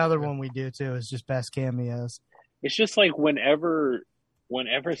should be another one we do too. Is just best cameos. It's just like whenever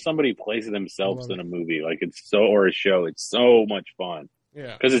somebody plays themselves in a movie, like or a show, it's so much fun.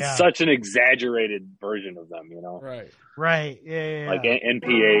 Yeah, because it's such an exaggerated version of them, you know. Right. Yeah. Like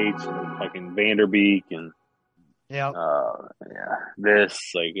NPH and fucking Vanderbeek and this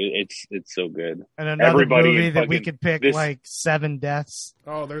it's so good. And another movie that we could pick like 7 Deaths.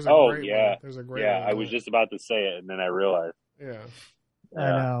 Oh, there's a great yeah. one. There's a great one. one. I was just about to say it, and then I realized. Yeah. I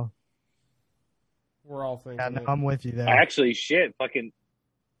know. We're all thinking. I'm with you there. Actually, fucking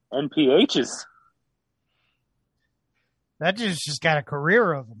NPH's. That just got a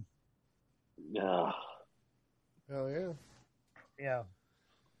career of them. Yeah. Hell yeah. Yeah.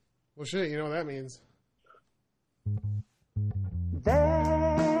 Well, shit, you know what that means.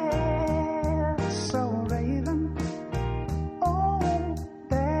 They're so raven. Oh,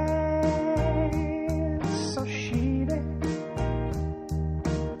 they're so sheety.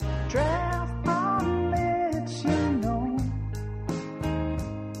 Draft pilots, you know.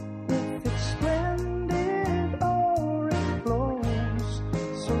 If it's splendid or it blows.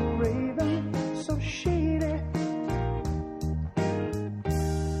 So raven, so sheety.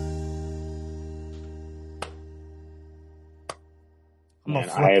 I'm going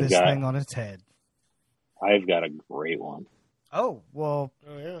to flip this thing on its head. I've got a great one. Oh, well.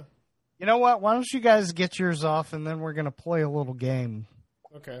 Oh, yeah. You know what? Why don't you guys get yours off, and then we're going to play a little game.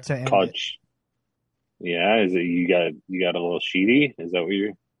 Okay. To end it. Yeah, is it you got a little sheety? Is that what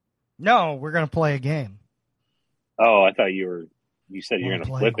you're? No, we're going to play a game. Oh, I thought you said you're going to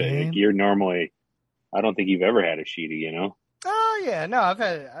flip it. Like you're normally, I don't think you've ever had a sheety, you know? Oh, yeah. No, I've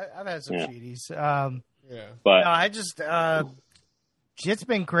had some sheeties. But no, I just, shit's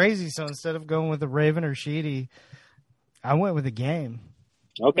been crazy, so instead of going with a Raven or Sheedy, I went with a game.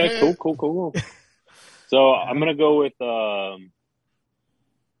 Okay, cool. So I'm gonna go with. So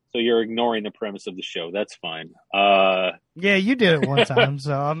you're ignoring the premise of the show. That's fine. Yeah, you did it one time,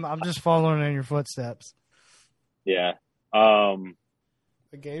 so I'm just following in your footsteps. Yeah. The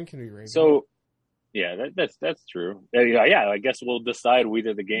game can be Raven. So, yeah, that's true. Yeah, I guess we'll decide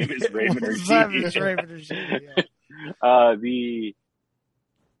whether the game is Raven or Sheedy. Yeah.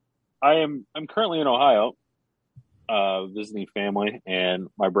 I'm currently in Ohio, visiting family, and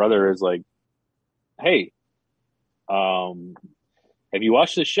my brother is like, "Hey, have you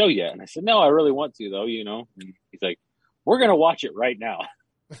watched this show yet?" And I said, "No, I really want to, though, you know." And he's like, "We're gonna watch it right now."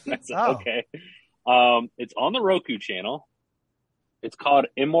 I said, "Okay." It's on the Roku channel. It's called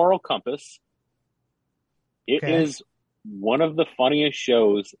Immoral Compass. It is one of the funniest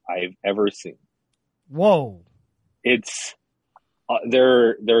shows I've ever seen. Whoa! It's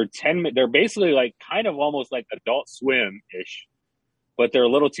they're basically like kind of almost like Adult Swim ish, but they're a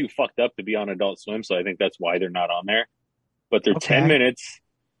little too fucked up to be on Adult Swim, so I think that's why they're not on there. But they're 10 minutes.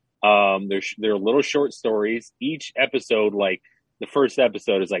 They're little short stories. Each episode, like the first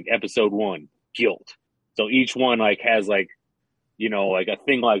episode is like episode 1, guilt. So each one like has like, you know, like a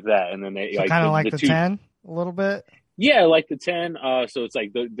thing like that, and then they like kind of like the 10 a little bit. Yeah, like the 10. So it's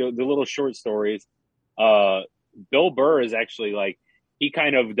like the little short stories. Bill Burr is actually like, he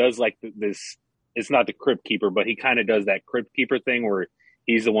kind of does like this, it's not the Crypt Keeper, but he kind of does that Crypt Keeper thing where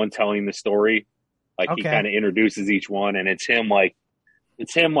he's the one telling the story. Like he kind of introduces each one, and it's him like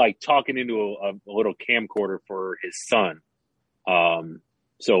talking into a little camcorder for his son.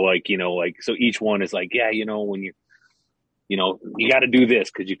 So like, you know, like, so each one is like, yeah, you know, when you got to do this,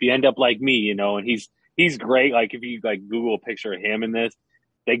 because if you end up like me, you know, and he's great. Like if you like Google a picture of him in this,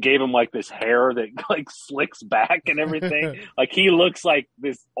 they gave him like this hair that like slicks back and everything. Like he looks like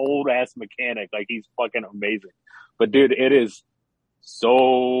this old ass mechanic. Like he's fucking amazing. But dude,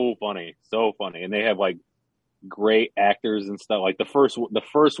 So funny, and they have like great actors and stuff. Like the first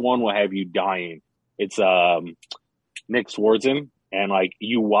one will have you dying. It's Nick Swardson, and like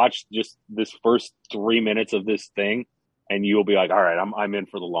you watch just this first 3 minutes of this thing, and you'll be like, all right, I'm in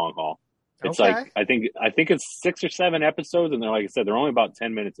for the long haul. It's Okay. like I think it's 6 or 7 episodes, and they're like I said, they're only about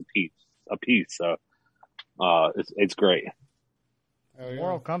 10 minutes a piece. So it's great. Oh, yeah.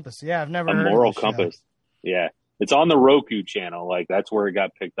 Moral Compass. Yeah, I've never A heard Moral of this show. Compass. Yeah, it's on the Roku channel. Like that's where it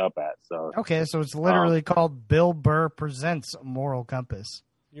got picked up at. So Okay, so it's literally called Bill Burr Presents Moral Compass.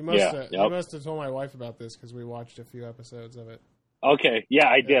 You must Yeah, you yep. must have told my wife about this because we watched a few episodes of it. okay, yeah,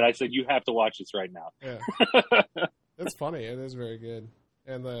 I did. I said you have to watch this right now. Yeah, it's funny. It is very good,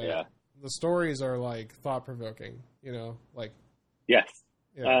 and Yeah. the stories are like thought provoking. You know, like Yes.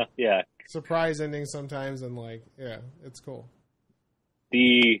 yeah, Yeah. surprise endings sometimes, and like it's cool.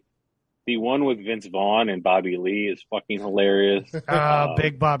 The one with Vince Vaughn and Bobby Lee is fucking hilarious.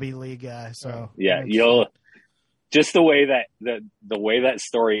 Big Bobby Lee guy. So Yeah, you'll just the way that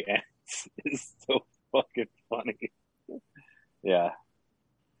story ends is so fucking funny. Yeah.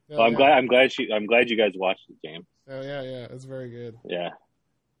 Oh, Well, I'm yeah. glad you guys watched it, James. Oh yeah, it's very good. Yeah.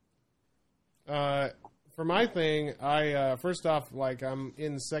 For my thing, I first off, like I'm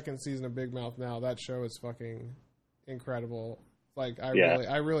in the second season of Big Mouth now. That show is fucking incredible. Like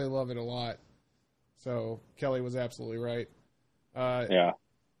I really love it a lot. So Kelly was absolutely right. Yeah.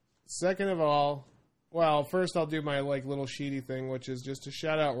 Second of all, well, first I'll do my like little sheety thing, which is just to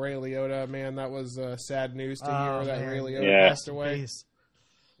shout out Ray Liotta. Man, that was sad news to hear that Ray Liotta Yeah. passed away. Peace.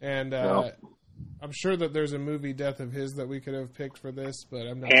 And Yep. I'm sure that there's a movie death of his that we could have picked for this, but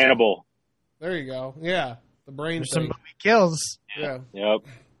I'm not. Hannibal. There you go. Yeah, the brain There's some thing. movie kills. Yeah.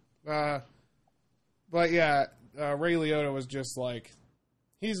 Yep. But yeah, Ray Liotta was just like,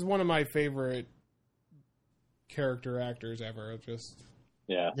 he's one of my favorite character actors ever. Just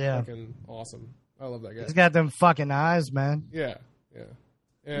Yeah. Yeah. fucking awesome. I love that guy. He's got them fucking eyes, man. Yeah.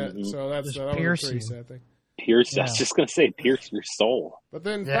 Mhm. So that Just was a pierce pretty you. sad thing. Pierce. I Yeah. was just gonna say pierce your soul. But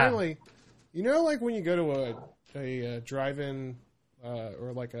then Yeah. finally, you know, like when you go to a drive-in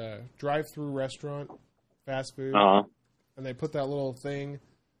or like a drive-through restaurant, fast food, Uh huh. and they put that little thing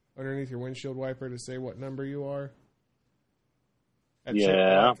underneath your windshield wiper to say what number you are. At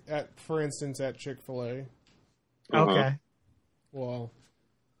Yeah. for instance, at Chick-fil-A. Uh-huh. Okay. Well,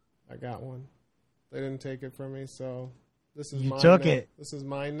 I got one. They didn't take it from me, so this is You mine. took now. it. This is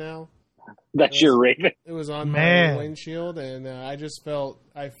mine now. That's your Raven. It was on Man. my windshield, and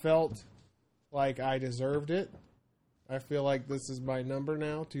I felt like I deserved it. I feel like this is my number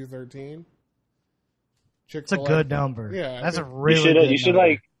now, 213. It's a Chick-fil-A. good number. Yeah, I That's a think- really good You should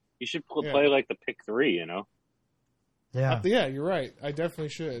number. Yeah. play like the pick 3. You know. Yeah. Yeah, you're right. I definitely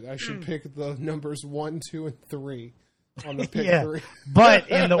should. I should pick the numbers 1, 2, and 3 on the pick Yeah. 3. But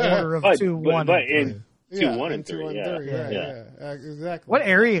in the order of But- 2, but- 1, but and in- 3. 2, 1, and 2, 3. 1, Yeah. 3. Yeah. Yeah, exactly. What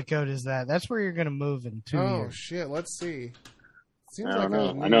area code is that? That's where you're going to move in 2 Oh years. shit! Let's see. Seems I like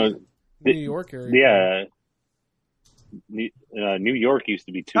don't know. a I know. New York area. Yeah. New York used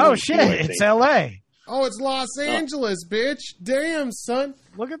to be 2. Oh, and 2, shit. I It's think. L.A. Oh, it's Los Angeles, bitch! Damn, son.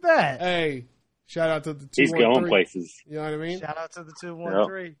 Look at that. Hey, shout out to the 213. He's going places. You know what I mean? Shout out to the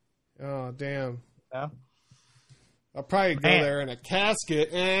 213. Oh, damn. Yeah. I'll probably go Man. there in a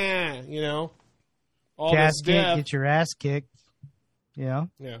casket. You know, all Casket, this death. get your ass kicked. Yeah.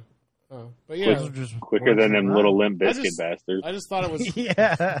 Yeah. But yeah, Quicker than them little Limp Bizkit just- bastards. I just thought it was.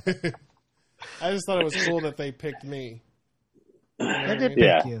 Yeah. I just thought it was cool that they picked me. You know I what I did mean?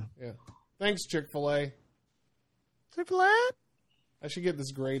 pick Yeah. you. Thanks, Chick-fil-A. Chick-fil-A? I should get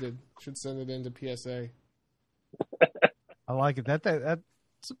this graded. Should send it into PSA. I like it.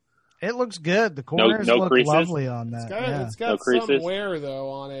 It looks good. The corners no look creases? lovely on that. It's got No creases? some wear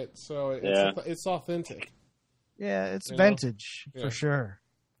though on it, so it's authentic. Yeah, it's You know? vintage Yeah. for sure.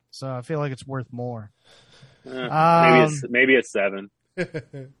 So I feel like it's worth more. Maybe it's 7.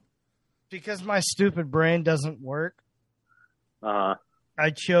 Because my stupid brain doesn't work, Uh-huh. I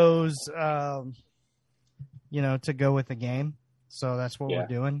chose, to go with the game. So that's what Yeah. we're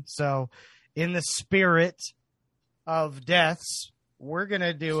doing. So in the spirit of deaths, we're going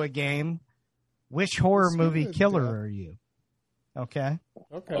to do a game. Which horror Spirit movie of killer death. are you? Okay.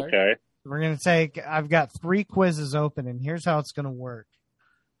 Okay. We're going to I've got 3 quizzes open, and here's how it's going to work.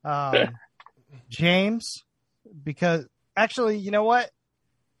 James, because actually, you know what?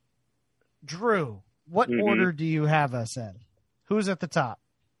 Drew, what Mhm. order do you have us in? Who's at the top?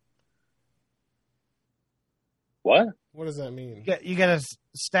 What? What does that mean? You got a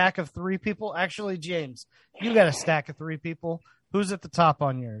stack of 3 people? Actually, James, you got a stack of 3 people. Who's at the top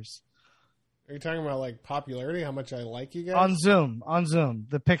on yours? Are you talking about like popularity? How much I like you guys? On Zoom,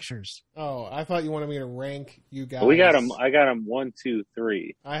 the pictures. Oh, I thought you wanted me to rank you guys. We got them. I got them 1, 2,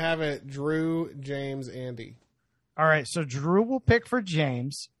 3. I have it Drew, James, Andy. All right, so Drew will pick for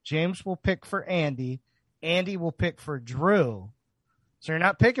James. James will pick for Andy. Andy will pick for Drew. So you're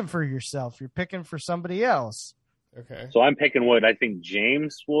not picking for yourself. You're picking for somebody else. Okay. So I'm picking what I think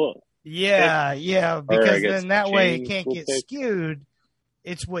James will. Yeah, because I guess then that way it James can't will get pick. skewed.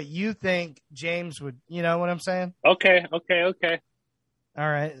 It's what you think James would. You know what I'm saying? Okay. All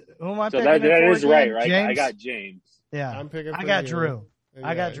right. Who am I So picking? that for is again? right? James? I got James. Yeah. I'm picking. For I got you. Drew. Yeah,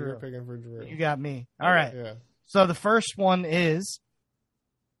 I got Drew. You're picking for Drew. You got me. All right. Yeah. So the first one is.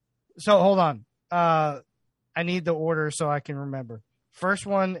 So hold on. I need the order so I can remember. First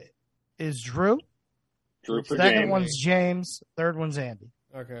one is Drew. Drew for Second James. one's James. Third one's Andy.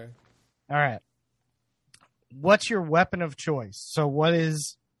 Okay. All right. What's your weapon of choice? So what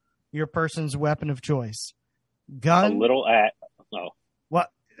is your person's weapon of choice? A Gun? little at. Oh, What?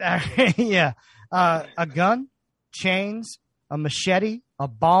 Yeah. A gun, chains, a machete, a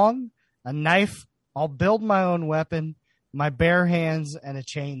bong, a knife. I'll build my own weapon, my bare hands, and a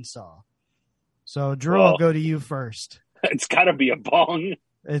chainsaw. So, Drew, Well. I'll go to you first. it's got to be a bong.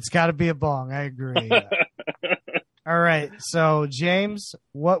 It's got to be a bong. I agree. All right. So, James,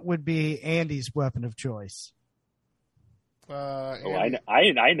 what would be Andy's weapon of choice? Oh,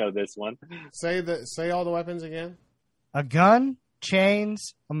 Andy, I know this one. say all the weapons again. A gun,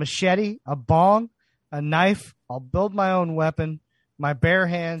 chains, a machete, a bong, a knife. I'll build my own weapon, my bare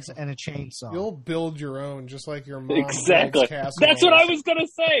hands, and a chainsaw. You'll build your own, just like your mom. Exactly. builds casseroles. That's what I was gonna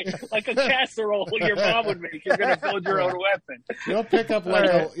say. Like a casserole your mom would make. You're gonna build your own weapon. You'll pick up like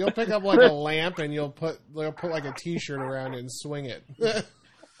a lamp, and you'll put like a T-shirt around it and swing it.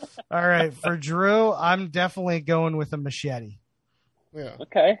 All right. For Drew, I'm definitely going with a machete. Yeah.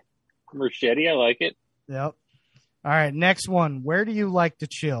 Okay. Machete, I like it. Yep. All right. Next one. Where do you like to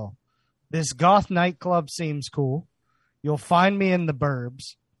chill? This goth nightclub seems cool. You'll find me in the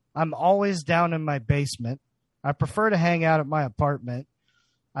burbs. I'm always down in my basement. I prefer to hang out at my apartment.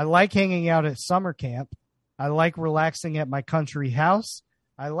 I like hanging out at summer camp. I like relaxing at my country house.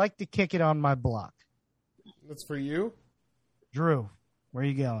 I like to kick it on my block. That's for you. Drew, where are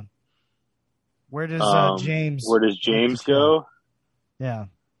you going? Where does James? Where does James go? Yeah.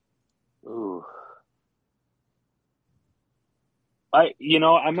 Ooh.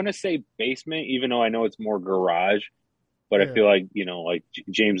 I'm gonna say basement, even though I know it's more garage. But Yeah. I feel like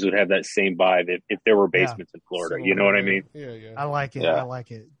James would have that same vibe if there were basements in Florida. You know what I mean? Yeah. I like it. Yeah. I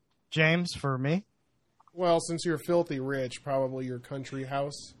like it. James, for me. Well, since you're filthy rich, probably your country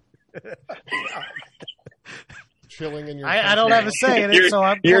house. Chilling in your. I don't have a say in it, so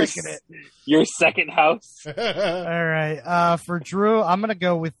I'm clicking it. Your second house. All right. For Drew, I'm going to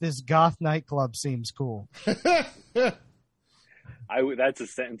go with this goth nightclub seems cool. That's a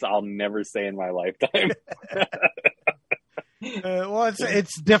sentence I'll never say in my lifetime. Well,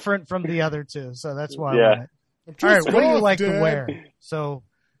 it's different from the other two, so that's why. Yeah. I want it. All right. What do you like to wear? So,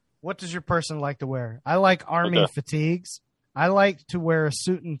 what does your person like to wear? I like army fatigues. I like to wear a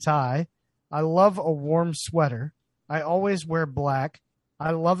suit and tie. I love a warm sweater. I always wear black.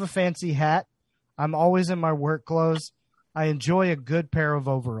 I love a fancy hat. I'm always in my work clothes. I enjoy a good pair of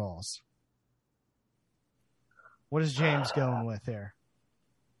overalls. What is James going with here?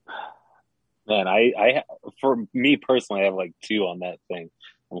 Man, for me personally, I have like 2 on that thing.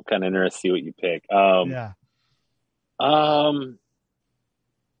 I'm kind of interested to see what you pick. Yeah.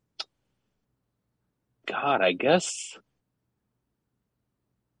 God, I guess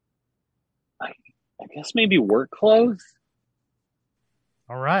maybe work clothes.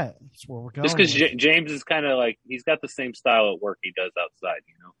 All right. That's where we're going. Just because with. James is kind of like he's got the same style at work he does outside.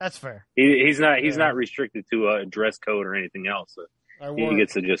 That's fair. He's not restricted to a dress code or anything else. So he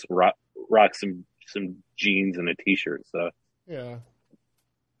gets to just rock some jeans and a t-shirt. So yeah,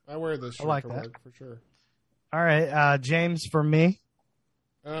 I wear this shirt like to that. work for sure. All right, James, for me.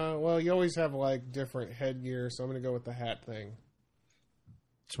 Well, you always have like different headgear, so I'm going to go with the hat thing.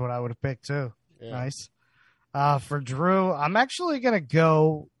 That's what I would have picked too. Yeah. Nice. For Drew, I'm actually going to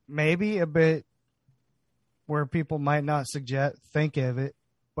go maybe a bit where people might not think of it,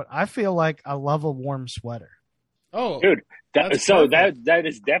 but I feel like I love a warm sweater. Oh, dude, that's so perfect. that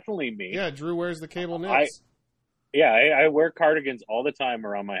is definitely me. Yeah, Drew wears the cable knits. I wear cardigans all the time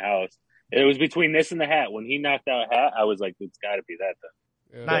around my house. It was between this and the hat. When he knocked out a hat, I was like, it's got to be that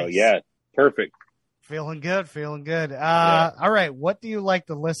then. Yeah. Nice. So, yeah, perfect. Feeling good. All right, what do you like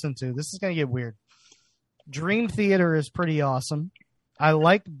to listen to? This is going to get weird. Dream Theater is pretty awesome. I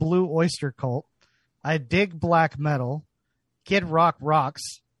like Blue Oyster Cult. I dig black metal. Kid Rock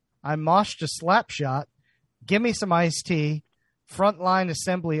rocks. I moshed a slap shot. Give me some iced tea. Frontline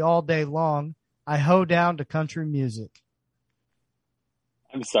assembly all day long. I hoe down to country music.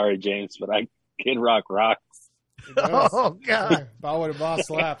 I'm sorry, James, but Kid Rock rocks. It does. Oh, God. Bow with a boss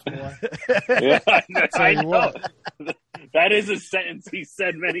slaps, boy. Yeah, Tell I you know. what. That is a sentence he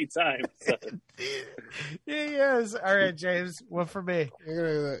said many times. Yes. All right, James. What for me?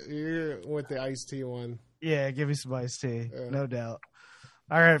 You're with the iced tea one. Yeah, give me some iced tea. Yeah. No doubt.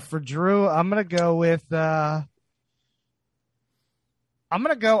 All right, for Drew, I'm going to go with I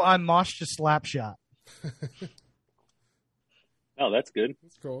moshed a slap shot. Oh, that's good.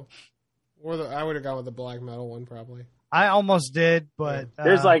 That's cool. Or I would have gone with the black metal one probably. I almost did, but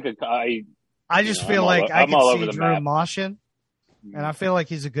There's I just feel like I I'm all can over see the Drew map. moshing, and I feel like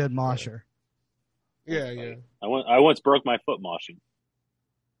he's a good mosher. Yeah. I once broke my foot moshing.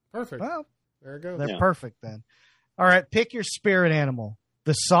 Perfect. Well, There it goes. they're Yeah. perfect then. All right, pick your spirit animal: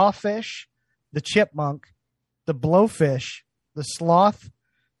 the sawfish, the chipmunk, the blowfish, the sloth,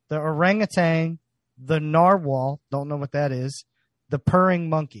 the orangutan, the narwhal. Don't know what that is. The purring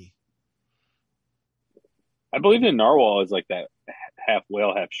monkey. I believe the narwhal is like that half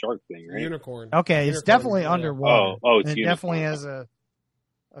whale, half shark thing, right? Unicorn. Okay, it's Unicorn definitely whale. underwater. It's and it unicorn. definitely has a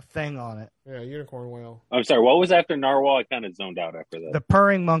thing on it. Yeah, unicorn whale. I'm sorry, what was after narwhal? I kind of zoned out after that. The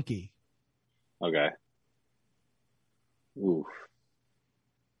purring monkey. Okay. Oof.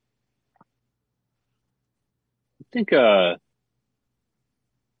 I think,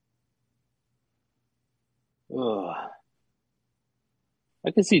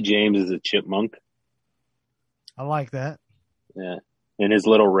 I can see James as a chipmunk. I like that. Yeah. In his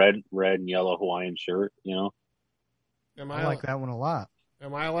little red and yellow Hawaiian shirt, you know? Am I like that one a lot.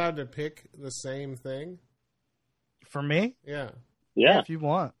 Am I allowed to pick the same thing? For me, Yeah, Yeah. if you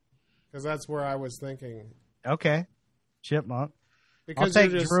want. because that's where I was thinking. Okay, chipmunk. Because I'll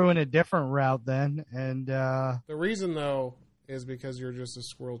take you're just, Drew in a different route then, and the reason though is because you're just a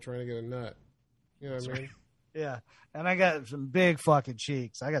squirrel trying to get a nut. You know what I mean? yeah, and I got some big fucking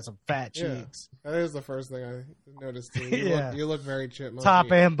cheeks. I got some fat Yeah. cheeks, That is the first thing I noticed too. You, Yeah. you look very chipmunk. top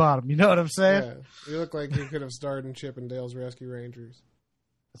and bottom. You know what I'm saying? Yeah, you look like you could have starred in Chip and Dale's Rescue Rangers.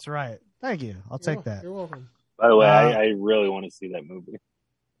 That's right. Thank you. I'll take that. You're welcome. By the way, Uh, I really want to see that movie.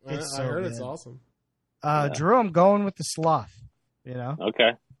 It's I so heard it's good. awesome. Yeah. Drew, I'm going with the sloth. You know,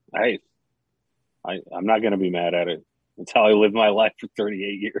 Okay. I'm not going to be mad at it. That's how I lived my life for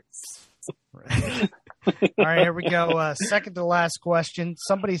 38 years. All right, here we go. Second to last question.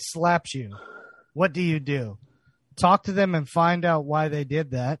 Somebody slaps you. What do you do? Talk to them and find out why they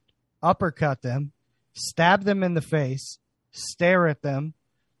did that. Uppercut them. Stab them in the face. Stare at them.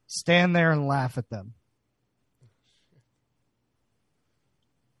 Stand there and laugh at them.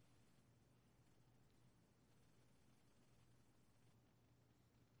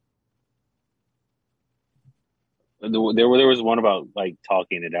 There was one about like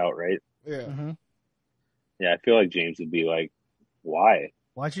talking it out, right? Yeah. Mhm. Yeah, I feel like James would be like, "Why?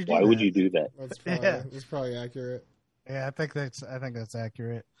 Why'd you do Why that? would you do that?" That's probably accurate. Yeah, I think that's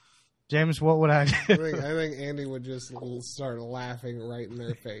accurate. James, what would I do? I think Andy would just start laughing right in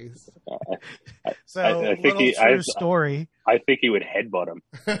their face. So, I think little true story. I think he would headbutt him.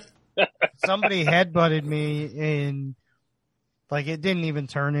 Somebody headbutted me in, like, it didn't even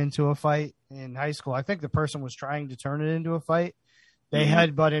turn into a fight in high school. I think the person was trying to turn it into a fight. They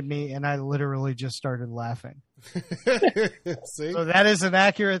headbutted me, and I literally just started laughing. See? So that is an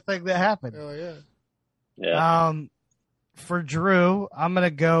accurate thing that happened. Hell yeah. Yeah. For Drew, I'm gonna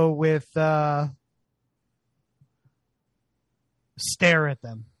go with stare at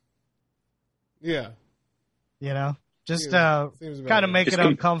them. You know, just Seems about kind of right. make Just it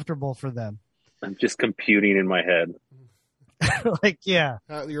uncomfortable for them. I'm just computing in my head. Like, yeah,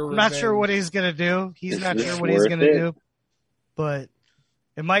 Your I'm not sure revenge. what he's gonna do. He's Is not this sure what he's worth gonna it? do, but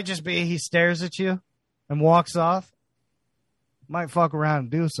it might just be he stares at you and walks off. Might fuck around and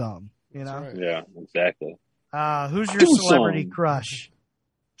do something. You know. That's right. Yeah, exactly. Who's your Do celebrity something. crush?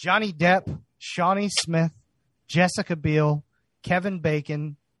 Johnny Depp, Shawnee Smith, Jessica Biel, Kevin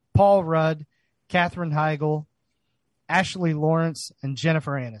Bacon, Paul Rudd, Katherine Heigl, Ashley Lawrence, and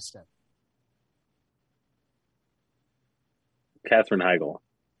Jennifer Aniston. Katherine Heigl.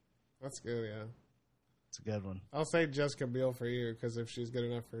 That's good, yeah. It's a good one. I'll say Jessica Biel for you, because if she's good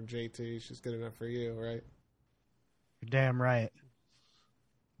enough for JT, she's good enough for you, right? You're damn right.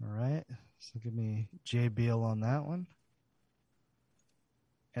 All right. So give me Jay Beal on that one.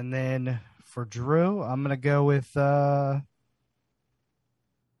 And then for Drew, I'm going to go with, man,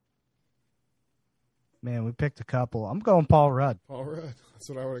 we picked a couple. I'm going Paul Rudd. All right. That's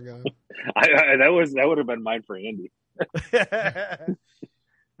what I would have gone. That would have been mine for Andy.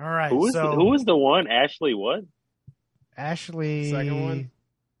 All All right. Who was the one? Ashley what? Ashley Second one.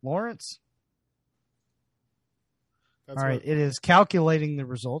 Lawrence. That's All right. what- It is calculating the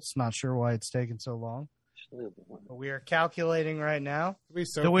results. Not sure why it's taking so long. But we are calculating right now. it'd be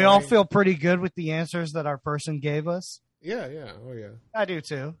so Do we all funny. feel pretty good with the answers that our person gave us? Yeah, yeah, oh yeah. I do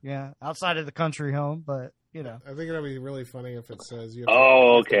too. Yeah. Outside of the country home, but you know. I think it'll be really funny if it says you.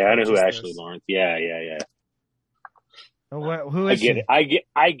 Oh, have to okay. I know who purchase Ashley this. Lawrence. Yeah. Who I is get she? it.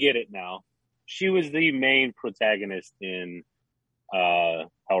 I get it now. She was the main protagonist in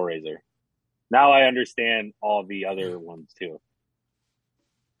Hellraiser. Now I understand all the other ones too.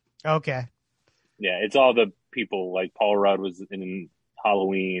 Okay. Yeah, it's all the people like Paul Rudd was in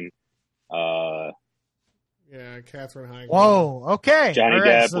Halloween. Yeah, Catherine Heigl. Whoa. Okay. Johnny All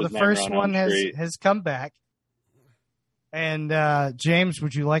right. Depp So the was Nightmare first on Elm one has Street. come back. And James,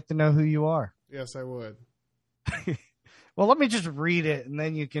 would you like to know who you are? Yes, I would. Well, let me just read it, and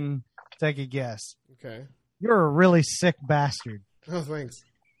then you can take a guess. Okay. You're a really sick bastard. Oh, thanks.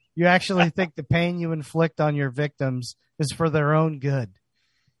 You actually think the pain you inflict on your victims is for their own good.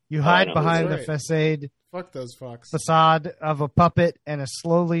 You hide no, behind the that's Fuck those fucks. facade of a puppet and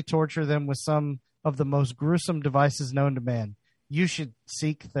slowly torture them with some of the most gruesome devices known to man. You should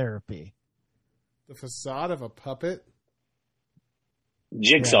seek therapy. The facade of a puppet.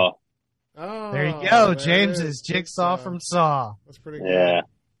 Jigsaw. Oh, There you go. there James it is Jigsaw from Saw. That's pretty good. Yeah.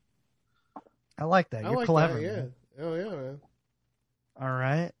 I like that. I You're like clever. that, yeah. man. Oh yeah, man. All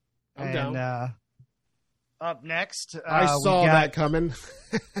right. I'm and down. Up next, I saw that coming.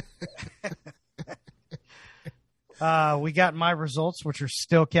 We got my results, which are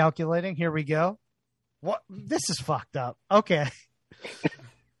still calculating. Here we go. What? This is fucked up. Okay.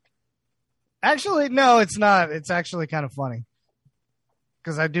 Actually, no, it's not. It's actually kind of funny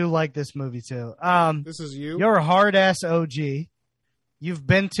because I do like this movie too. This is you. You're a hard ass OG. You've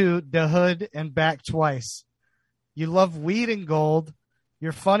been to the hood and back twice. You love weed and gold.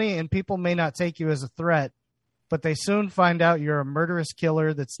 You're funny, and people may not take you as a threat, but they soon find out you're a murderous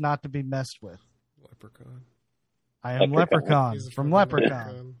killer that's not to be messed with. Leprechaun. I am Leprechaun. Leprechaun He's a from fucking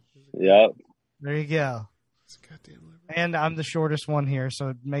Leprechaun. Yep. There you go. He's a goddamn leprechaun. And I'm the shortest one here, so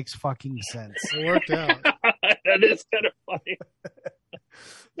it makes fucking sense. It worked out. That is kind of funny.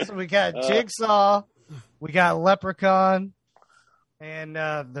 So we got Jigsaw, we got Leprechaun, and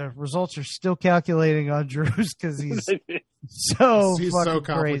the results are still calculating on Drew's because he's so He's fucking so crazy.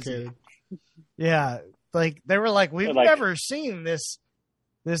 complicated. Yeah, like they were like, we've Like- never seen this.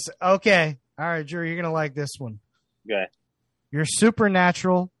 Okay, all right, Drew, you're gonna like this one. Okay. You're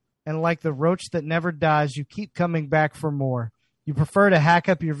supernatural, and like the roach that never dies, you keep coming back for more. You prefer to hack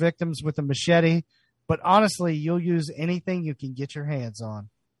up your victims with a machete, but honestly, you'll use anything you can get your hands on.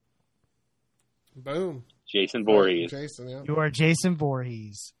 Boom. Jason Voorhees. Jason, yeah. You are Jason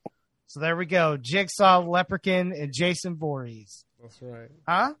Voorhees. So there we go. Jigsaw, Leprechaun, and Jason Voorhees. That's right.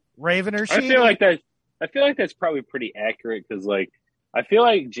 Huh? Raven or I Sheedy? feel like that's probably pretty accurate because, like, I feel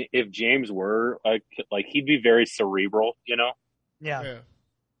like if James were like he'd be very cerebral, you know? Yeah. Yeah.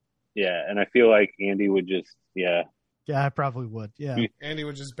 Yeah, and I feel like Andy would just, yeah, Yeah, I probably would. Yeah. Andy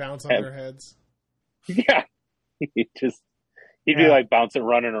would just bounce on their heads. yeah. He'd be Yeah. like bouncing,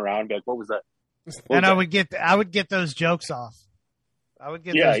 running around, be like, "What was that?" What And was I would get those jokes off. I would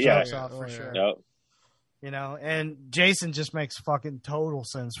get Yeah, those yeah. jokes off Oh, for yeah. sure. that? Yep. You know, and Jason just makes fucking total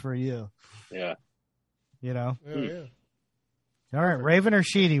sense for you. Yeah. You know? Oh, yeah. All right, Raven or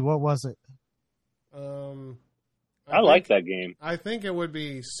Sheedy, what was it? I like that game. I think it would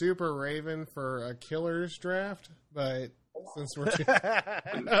be Super Raven for a killer's draft, but since we're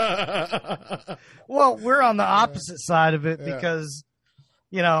Well, we're on the opposite side of it Yeah. because,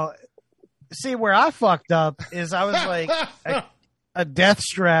 you know, see where I fucked up is I was like a death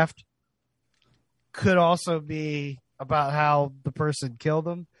draft could also be about how the person killed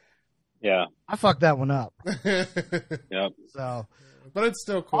them. Yeah. I fucked that one up. Yep. So but it's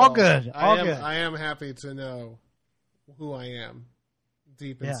still cool. All good, all I am, good. I am happy to know who I am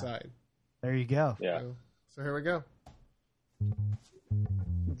deep Yeah. inside. there you go. Yeah. So here we go.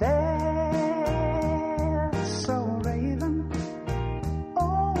 That's so Raven.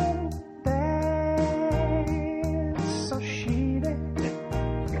 Oh, that's so shady.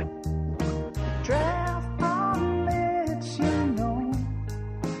 Draft on lets you know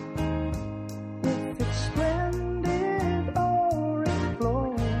if it's splendid or it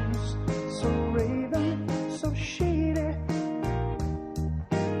blows. So Raven, so shady.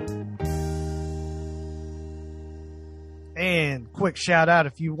 And quick shout out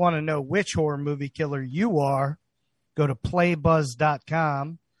if you want to know which horror movie killer you are, go to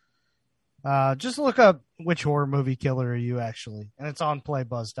playbuzz.com. Just look up which horror movie killer are you actually? And it's on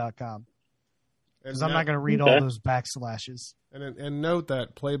playbuzz.com. Because I'm not going to read Okay. all those backslashes. And note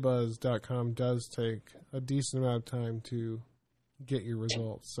that playbuzz.com does take a decent amount of time to get your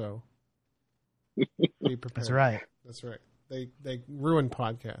results. So be prepared. That's right. That's right. They ruin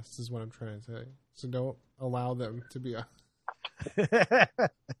podcasts is what I'm trying to say. So don't allow them to be.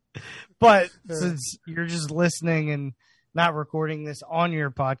 But since you're just listening and not recording this on your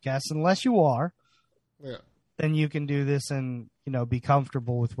podcast, unless you are, Yeah. then you can do this and, be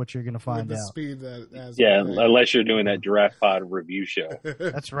comfortable with what you're going to With find the out. speed that as Yeah, unless you're doing that Giraffe Pod review show.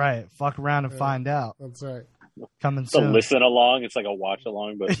 That's right. Fuck around and find out. That's right. Coming It's a soon. listen along. It's like a watch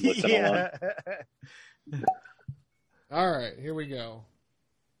along, but listen along. Yeah. All right, here we go.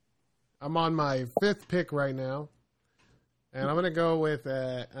 I'm on my 5th pick right now, and I'm going to go with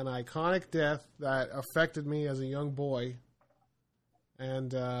an iconic death that affected me as a young boy,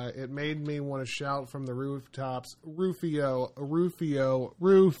 and it made me want to shout from the rooftops, Rufio, Rufio,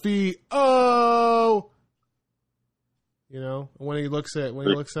 Rufio! When he looks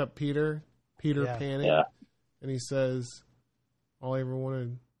up Peter Yeah. Panning, Yeah. and he says, "All I ever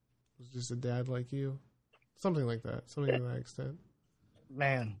wanted was just a dad like you." Something like that. Something to that extent.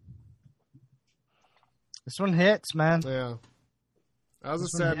 Man. This one hits, man. Yeah. That was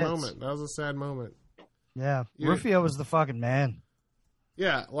This a one sad hits. moment. That was a sad moment. Yeah. Yeah. Rufio was the fucking man.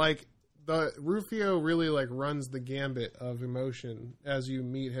 Yeah, like the Rufio really like runs the gambit of emotion. As you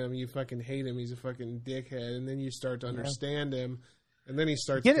meet him, you fucking hate him. He's a fucking dickhead, and then you start to understand him, and then he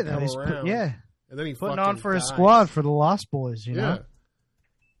starts Get to it though. come He's around. putting and then he on fucking for his dies. squad for the Lost Boys, you Yeah. know?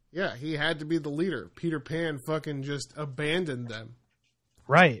 Yeah, he had to be the leader. Peter Pan fucking just abandoned them.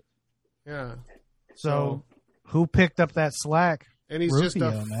 Right. Yeah. So who picked up that slack? And he's just Rufio,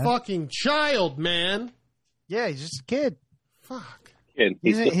 a man. fucking child, man. Yeah, he's just a kid. Fuck. Kid. He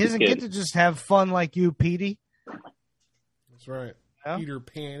He's just a doesn't kid. get to just have fun like you, Petey. That's right. Yeah. Peter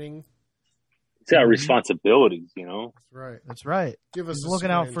Panning. He's got responsibilities, you know? That's right. That's right. Give us He's a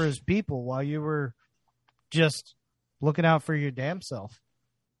looking out squinch. for his people while you were just looking out for your damn self,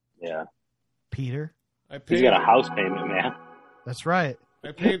 Yeah. Peter. I He's paid, got a house payment, man. That's right.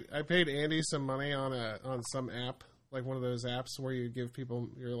 I paid Andy some money on some app, like one of those apps where you give people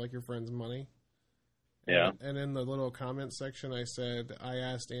your friends money. Yeah. And in the little comment section, I said I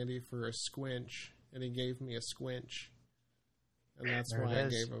asked Andy for a squinch, and he gave me a squinch, and that's There why it I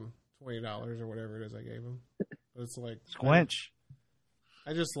is. gave him $20 or whatever it is I gave him. But it's like Squinch.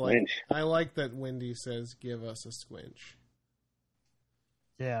 I just like Squinch. I like that Wendy says, "Give us a squinch."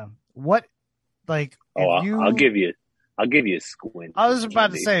 Yeah. What? Like, Oh, if you, I'll give you a squint. I was about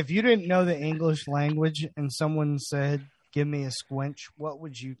to Andy. say, if you didn't know the English language and someone said, "Give me a squinch," what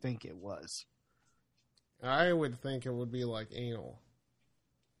would you think it was? I would think it would be like anal.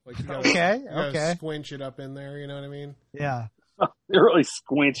 Like you gotta, Okay, you gotta okay. squinch it up in there. You know what I mean? Yeah. You really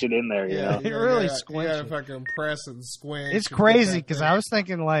squinch it in there, you know? You really you squinch gotta it. fucking press and squinch. It's and crazy get that because thing. I was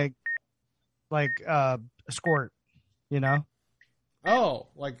thinking like a squirt, you know? Oh,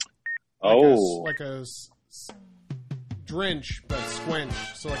 like Oh. like a drench, but squinch.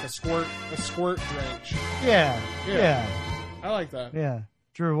 So like a squirt drench. Yeah. Yeah. Yeah. I like that. Yeah.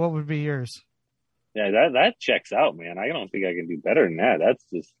 Drew, what would be yours? Yeah, that checks out, man. I don't think I can do better than that. That's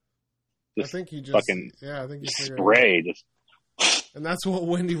just I think he just fucking yeah. I think he figured it out. spray. Just And that's what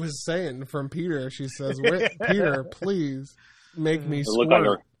Wendy was saying from Peter. She says, "Peter, please make me look like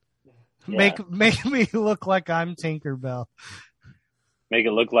squirt." Yeah. Make me look like I'm Tinkerbell. make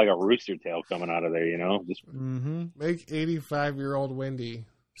it look like a rooster tail coming out of there, you know? Just Mm-hmm. Make 85-year-old Wendy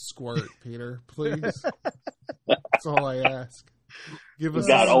squirt, Peter, please. That's all I ask. Give us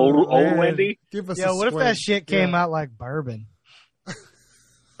got a, old man. Wendy. Give us Yeah, a what if that squinch. shit came Yeah. out like bourbon?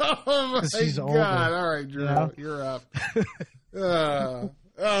 Oh my 'Cause she's god! older. All right, Drew, Yeah. you're up.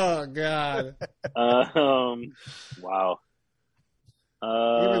 Oh god! Wow. Even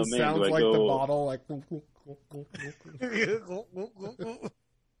Man, sounds do I like go? the bottle, like.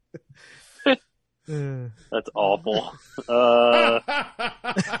 That's awful.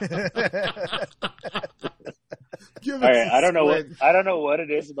 Give us All right, a I don't know squinch. what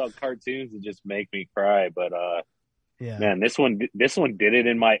it is about cartoons that just make me cry, but Yeah. man, this one did it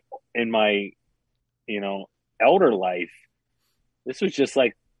in my elder life. This was just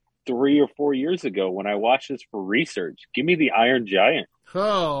like 3 or 4 years ago when I watched this for research. Give me the Iron Giant.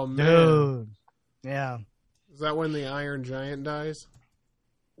 Oh man! Dude. Yeah. Is that when the Iron Giant dies?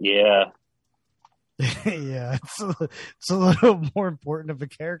 Yeah. Yeah. It's a little more important of a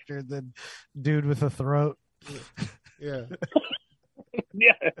character than dude with a throat. Yeah.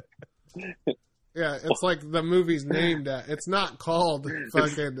 Yeah. Yeah, it's like the movie's named at. It's not called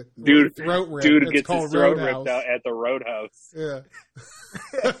fucking Dude, Throat Rip. Dude it's gets called his throat Roadhouse. ripped out at the Roadhouse.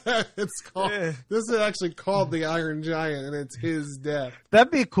 Yeah. It's called. This is actually called the Iron Giant, and it's his death.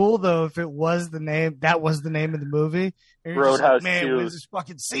 That'd be cool though if it was the name. That was the name of the movie. And you're just Roadhouse like, man, 2. when's this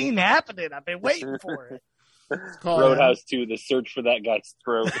fucking scene happening? I've been waiting for it. It's called Roadhouse 2, the search for that guy's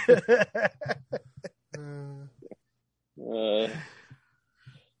throat.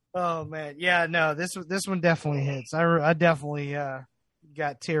 Oh man, yeah, no, this one definitely hits. I definitely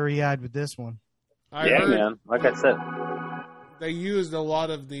got teary eyed with this one. I yeah, heard man. Like I said. they used a lot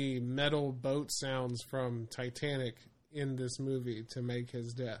of the metal boat sounds from Titanic in this movie to make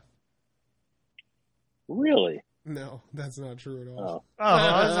his death. Really? No, that's not true at all. Oh.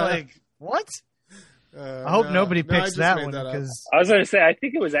 I was like, what? I hope nobody I picks just that made one that up. because I was going to say, I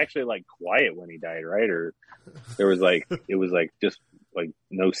think it was actually like quiet when he died, right? Or there was like, it was like just like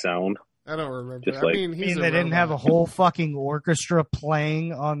no sound. I don't remember. Just I like- mean, he's they a didn't have a robot. whole fucking orchestra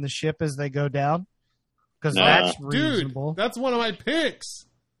playing on the ship as they go down because No. that's Dude, reasonable. that's one of my picks.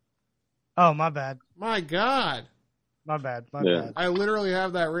 Oh, my bad. My God. My bad. My Yeah. bad. I literally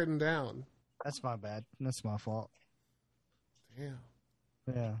have that written down. That's my bad. That's my fault. Damn.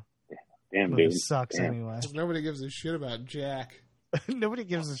 Yeah. Damn, Movie dude. sucks Damn. anyway. Nobody gives a shit about Jack. Nobody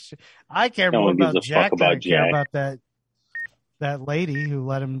gives a shit. I care No more one gives about a Jack fuck than I about care Jack. about that lady who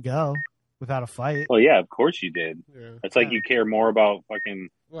let him go without a fight. Well, yeah, of course you did. Yeah. It's like you care more about fucking,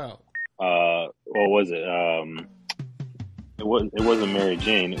 Well, what was it? It wasn't Mary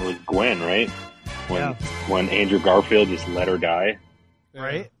Jane. It was Gwen, right? When Andrew Garfield just let her die. yeah,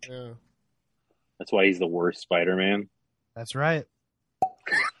 Right? Yeah. That's why he's the worst Spider-Man. That's right.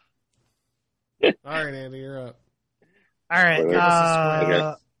 All right, Andy, you're up. All right. Wait,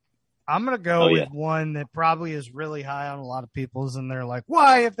 okay. I'm going to go Oh, with yeah. one that probably is really high on a lot of people's, and they're like,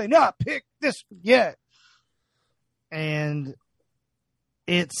 why have they not picked this yet? And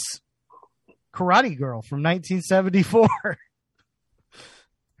it's Karate Girl from 1974.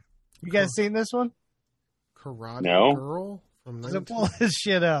 You guys seen this one? Karate No. Girl from So 19... pull this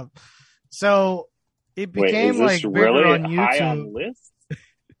shit up. So it Wait, became is like this bigger really on high YouTube. on the list?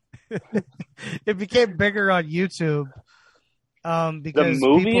 It became bigger on YouTube The because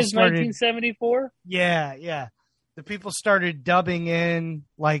movie people is started. 1974? Yeah. The people started dubbing in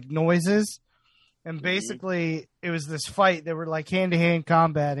like noises, and basically it was this fight. They were like hand to hand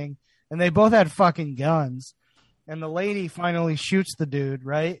combating, and they both had fucking guns. And the lady finally shoots the dude,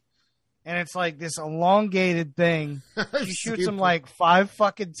 right? And it's like this elongated thing. She shoots him like 5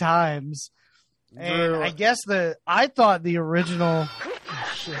 fucking times. And I guess I thought the original.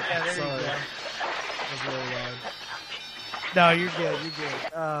 Shit, Yeah, there you sorry. go. That's really loud. No, you're good. You're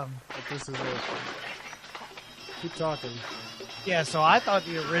good. But this is it. Keep talking. Yeah, so I thought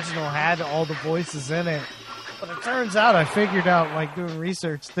the original had all the voices in it. But it turns out I figured out, like, doing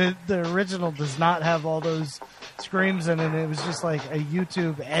research, the original does not have all those screams in it. It was just like a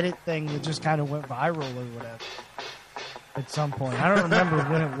YouTube edit thing that just kind of went viral or whatever at some point. I don't remember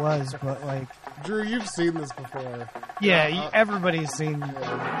when it was, but, like, Drew, you've seen this before. yeah, I'll- everybody's seen this clip,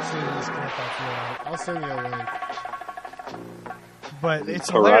 I feel like. I'll send you a link. But it's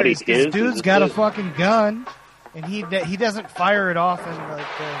Karate hilarious because Kids, dude's is got a it? fucking gun, and he doesn't fire it off in like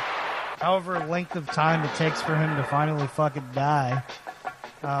the however length of time it takes for him to finally fucking die.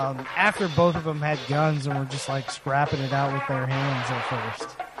 After both of them had guns and were just like scrapping it out with their hands at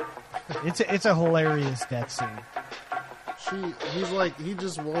first. It's a hilarious death scene. He's like, he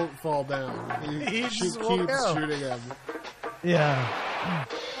just won't fall down. He She just won't keeps go. shooting him. Yeah.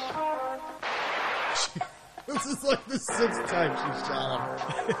 This is like the 6th time she shot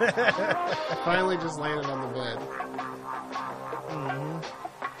him. Finally just landed on the bed.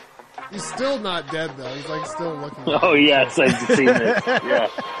 He's still not dead, though. He's like still looking at Oh, him. yes, I've seen this. Yeah.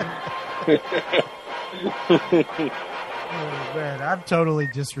 Oh man, I'm totally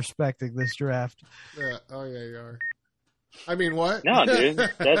disrespecting this draft. Yeah. Oh, yeah, you are. I mean, what? No, dude.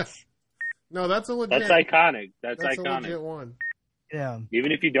 No, that's a legit. That's iconic. That's a iconic. legit one. Yeah.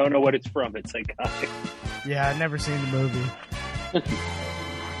 Even if you don't know what it's from, it's iconic. Yeah, I've never seen the movie.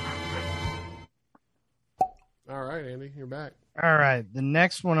 All right, Andy, you're back. All right, the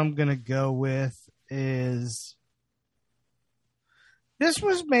next one I'm going to go with is this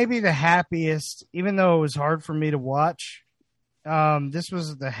was maybe the happiest, even though it was hard for me to watch. This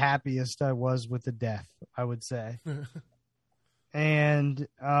was the happiest I was with the death, I would say. And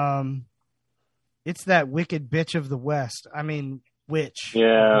it's that wicked bitch of the West. I mean, witch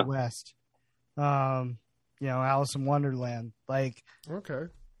Yeah. of the West. Alice in Wonderland. Like,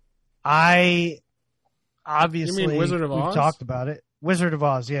 Okay. I obviously You mean Wizard of we've Oz? talked about it. Wizard of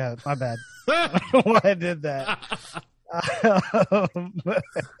Oz. Yeah, my bad. I don't know why I did that.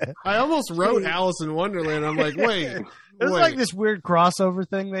 I almost wrote Alice in Wonderland. I'm like, wait. It was like this weird crossover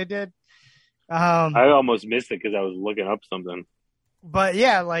thing they did. I almost missed it because I was looking up something. But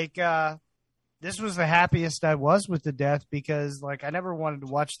yeah, like this was the happiest I was with the death because like I never wanted to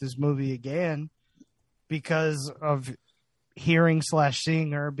watch this movie again because of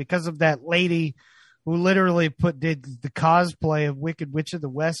hearing/seeing her, because of that lady who literally did the cosplay of Wicked Witch of the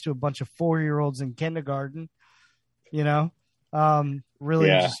West to a bunch of 4-year-olds in kindergarten. You know, really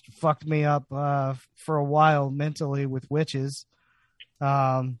just fucked me up for a while mentally with witches.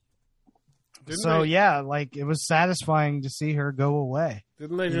 Like it was satisfying to see her go away.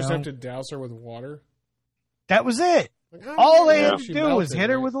 Didn't they just have to douse her with water? That was it. Like, all they had to do melted, was hit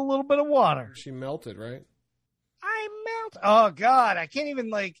her with a little bit of water. She melted, right? I melt. Oh God, I can't even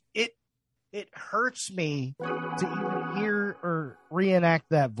it. It hurts me to even hear or reenact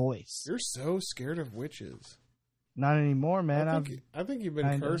that voice. You're so scared of witches. Not anymore, man. I think you've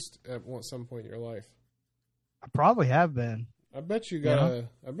been cursed at some point in your life. I probably have been. I bet you got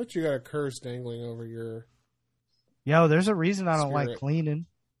a curse dangling over your. Yo, there's a reason I don't spirit. like cleaning.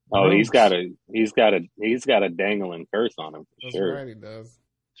 Oh, he's got a dangling curse on him. That's sure. right, he does.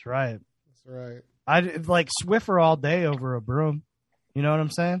 That's right. That's right. I'd like Swiffer all day over a broom. You know what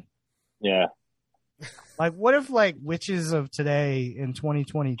I'm saying? Yeah. Like, what if like witches of today in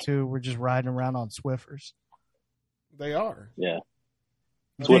 2022 were just riding around on Swiffers? They are. Yeah.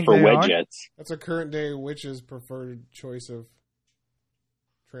 You think Swiffer they are? Wedgets. That's a current day witch's preferred choice of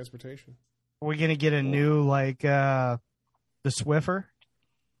transportation. Are we gonna get a new the Swiffer?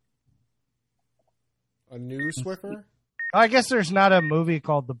 A new Swiffer? I guess there's not a movie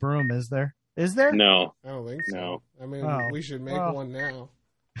called The Broom, is there? Is there? No. I don't think so. No. I mean, we should make one now.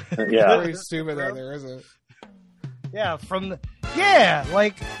 Yeah. Very stupid that there isn't. Yeah,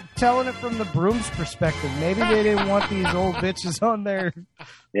 like telling it from the Broom's perspective. Maybe they didn't want these old bitches on there.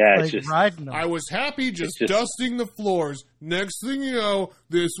 Yeah, like, it's just riding them. I was happy just dusting the floors. Next thing you know,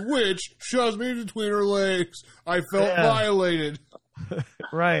 this witch shoves me between her legs. I felt violated.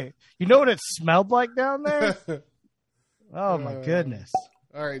 Right. You know what it smelled like down there? Oh, my goodness.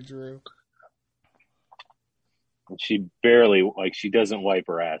 All right, Drew. she barely she doesn't wipe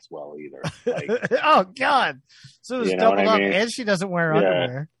her ass well either. Like, oh God! So it's doubled up, and she doesn't wear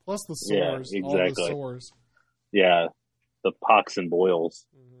underwear. Plus the sores, yeah, exactly. all the sores. Yeah, the pox and boils.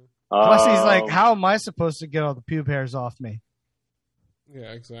 Mm-hmm. Plus, he's like, "How am I supposed to get all the pube hairs off me?"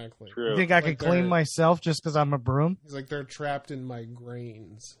 Yeah, exactly. True. You think I could clean myself just because I'm a broom? He's like, they're trapped in my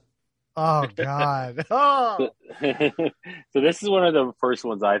grains. Oh God! Oh. So this is one of the first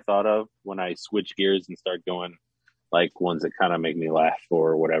ones I thought of when I switch gears and start going like ones that kind of make me laugh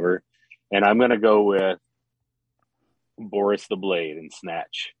or whatever. And I'm gonna go with Boris the Blade and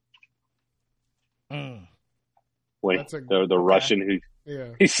Snatch. Mm. When the Russian who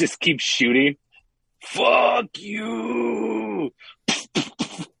he just keeps shooting. Fuck you!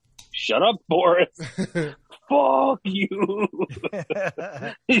 Shut up, Boris. Fuck you.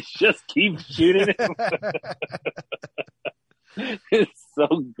 He just keeps shooting him. It's so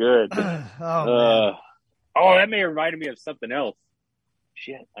good. Oh, that may have reminded me of something else.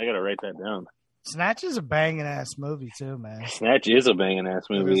 Shit, I gotta write that down. Snatch is a banging ass movie too, man. Snatch is a banging ass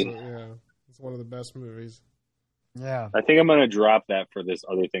movie. It's one of the best movies. Yeah. I think I'm gonna drop that for this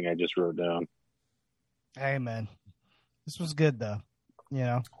other thing I just wrote down. Hey man, this was good though. You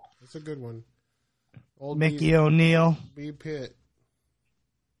know, it's a good one. Old Mickey O'Neill, B. Pitt,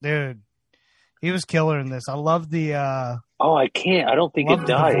 dude, he was killer in this. I love the. I can't. I don't think it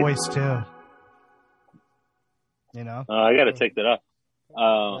died. The voice too. You know, I gotta take that up.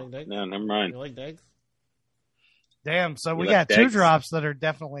 like no, never mind. You like Degs? Damn, so we got two drops that are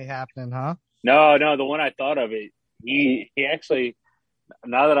definitely happening, huh? No, the one I thought of it. He actually.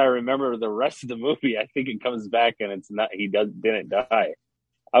 Now that I remember the rest of the movie, I think it comes back and it's not. He didn't die.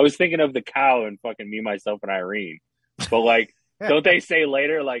 I was thinking of the cow and fucking Me, Myself, and Irene, but like, don't they say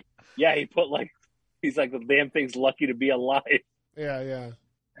later? Like, yeah, he's like the damn thing's lucky to be alive. Yeah.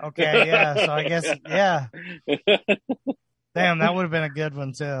 Okay, yeah. So I guess, yeah. Damn, that would have been a good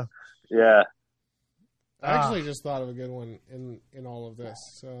one too. Yeah. I actually just thought of a good one in all of this,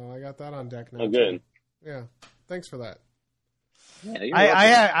 so I got that on deck now. Oh, good. Yeah, thanks for that.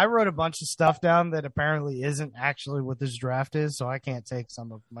 Yeah, I wrote a bunch of stuff down that apparently isn't actually what this draft is, so I can't take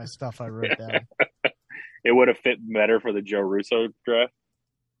some of my stuff I wrote down. It would have fit better for the Joe Russo draft.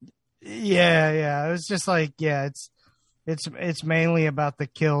 Yeah. It was just like, it's mainly about the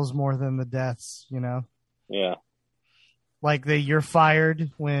kills more than the deaths, you know?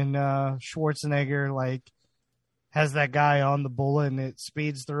 has that guy on the bullet and it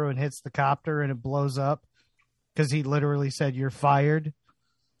speeds through and hits the copter and it blows up because he literally said, "You're fired."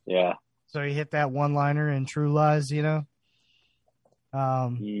 Yeah. So he hit that one-liner in True Lies, you know?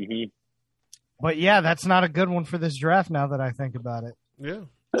 Mm-hmm. But yeah, that's not a good one for this draft now that I think about it. Yeah.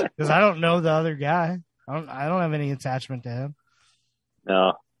 Because I don't know the other guy. I don't have any attachment to him.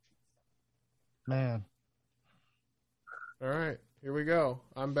 No. Man. All right, here we go.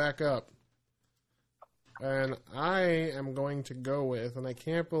 I'm back up. And I am going to go with, and I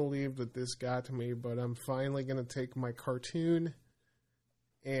can't believe that this got to me, but I'm finally going to take my cartoon,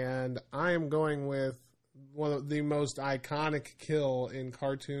 and I am going with one of the most iconic kill in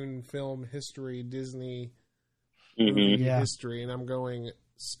cartoon film history, Disney movie history, and I'm going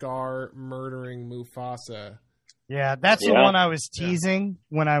Scar murdering Mufasa. Yeah, that's the one I was teasing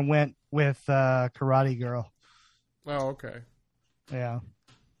when I went with Karate Girl. Oh, okay. Yeah.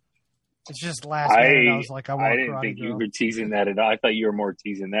 It's just last minute. I was like, I want I didn't Karate think Girl. you were teasing that at all. I thought you were more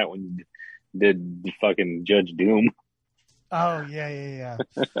teasing that when you did the fucking Judge Doom. Oh, yeah.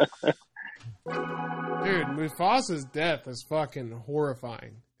 Dude, Mufasa's death is fucking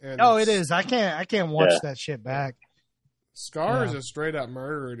horrifying. And Oh, it is. I can't watch that shit back. Scar is a straight up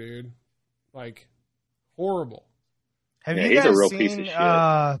murderer, dude. Like, horrible. Have Yeah, you he's guys a real seen, piece of shit.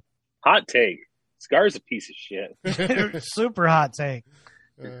 Hot take. Scar's a piece of shit. super hot take.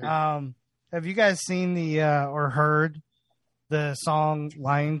 Have you guys seen the or heard the song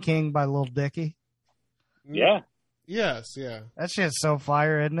Lion King by Lil Dicky? Yeah. Yes, yeah. That shit's so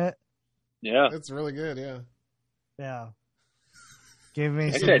fire, isn't it? Yeah. It's really good, yeah. Yeah. Give me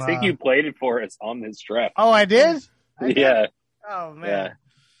Actually, some. I think you played it for us on this draft. Oh, I did? Yeah. Oh, man. Yeah.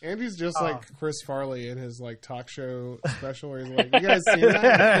 Andy's just like Chris Farley in his like talk show special where he's like, "You guys seen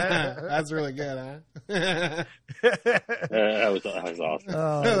that? That's really good, huh?" That was awesome.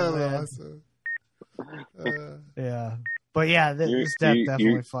 Oh, That was man. awesome. Yeah. But yeah, this death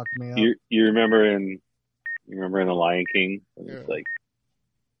definitely fucked me up. You remember in The Lion King? It's like,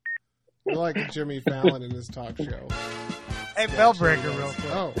 You're like Jimmy Fallon in his talk show. Hey, Bellbreaker, real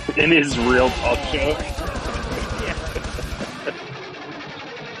quick. Oh, in his real talk show.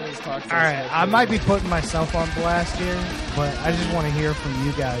 his talk show All right, special. I might be putting myself on blast here, but I just want to hear from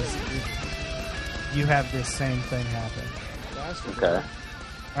you guys if you have this same thing happen. Okay.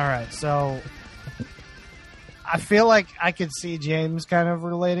 All right, so I feel like I could see James kind of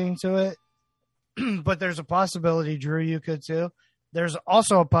relating to it, but there's a possibility, Drew, you could too. There's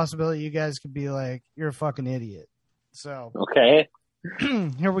also a possibility you guys could be like, "You're a fucking idiot." So, Okay.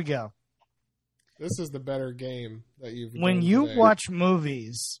 here we go. This is the better game that you've When done you today. watch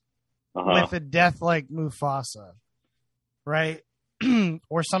movies Uh-huh. with a death like Mufasa, right?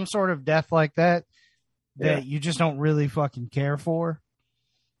 Or some sort of death like that you just don't really fucking care for,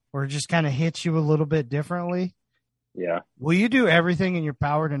 or just kind of hits you a little bit differently. Yeah. Will you do everything in your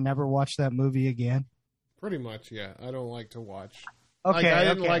power to never watch that movie again? Pretty much, yeah. I don't like to watch. Okay, Like, I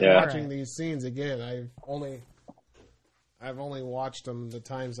didn't like Yeah. watching these scenes again. I've only watched them the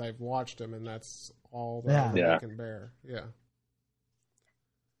times I've watched them, and that's all that Yeah. I can bear. Yeah.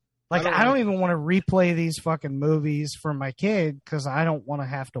 Like, I I don't don't even want to replay these fucking movies for my kid because I don't want to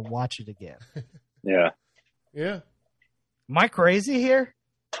have to watch it again. Yeah. Yeah. Am I crazy here?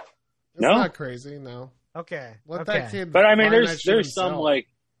 It's No. not crazy, no. Okay. Let okay. that kid But I mean, find that there's shit some himself.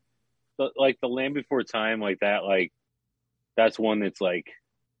 like the Land Before Time, like that, like that's one that's like,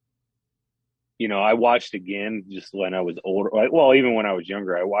 you know, I watched again just when I was older. Well, even when I was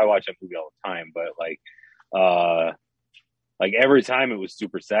younger, I watched that movie all the time. But like every time it was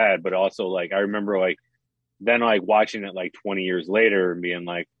super sad. But also like I remember like then like watching it like 20 years later and being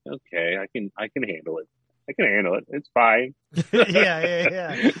like, okay, I can handle it. I can handle it. It's fine.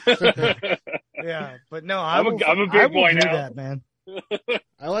 yeah. Yeah, but no, I'm a big I will boy do now. that, man.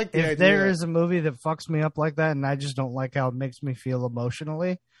 I like the If idea. there is a movie that fucks me up like that and I just don't like how it makes me feel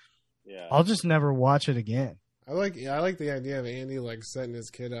emotionally, Yeah. I'll just never watch it again. I like the idea of Andy like setting his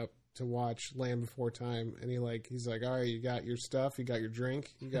kid up to watch Land Before Time, and he's like, all right, you got your stuff, you got your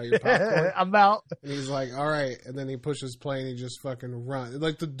drink, you got your popcorn, I'm out. and he's like, all right, and then he pushes play and he just fucking runs.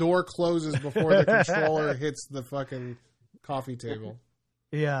 Like the door closes before the controller hits the fucking coffee table.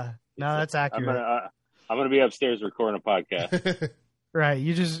 Yeah. No, that's accurate. I'm gonna be upstairs recording a podcast. Right.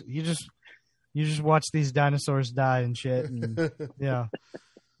 You just watch these dinosaurs die and shit. And, yeah.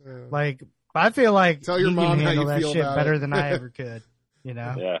 Like, I feel like Tell your he mom can how handle you that feel shit about better it. than I ever could. You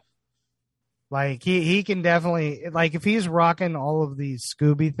know? Yeah. Like he can definitely, like, if he's rocking all of these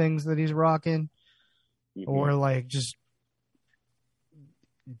Scooby things that he's rocking, or like just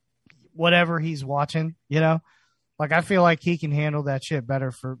whatever he's watching, you know, like I feel like he can handle that shit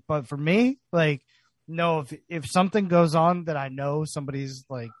better. But for me, like no, if something goes on that I know somebody's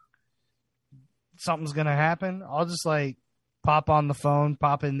like something's gonna happen, I'll just like pop on the phone,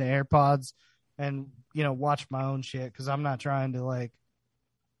 pop in the AirPods, and watch my own shit because I'm not trying to like.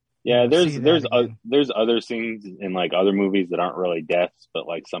 Yeah, see there's that again. there's other scenes in like other movies that aren't really deaths, but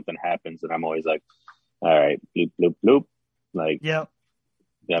like something happens, and I'm always like, all right, bloop bloop bloop, like Yep.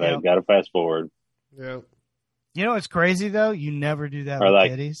 gotta fast forward, Yeah. You know what's crazy though? You never do that Or with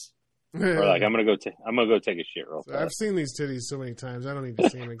like- titties. or like I'm gonna go take a shit real So I've fast. seen these titties so many times. I don't need to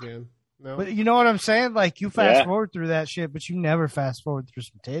see them again. No, But you know what I'm saying? Like you fast Yeah. forward through that shit, but you never fast forward through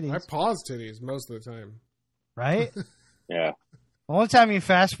some I titties, pause titties most of the time. right? Yeah, The only time you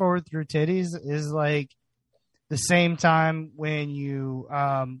fast forward through titties is like the same time when you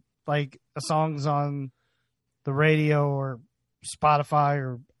like a song's on the radio or Spotify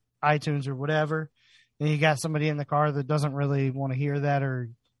or iTunes or whatever, and you got somebody in the car that doesn't really want to hear that, or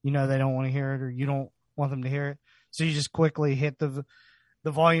they don't want to hear it, or you don't want them to hear it, so you just quickly hit the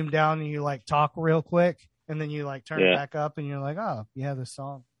volume down and you like talk real quick, and then you like turn it Yeah. back up, and you're like, oh, you have this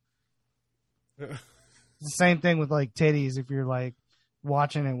song. It's the same thing with like titties. If you're like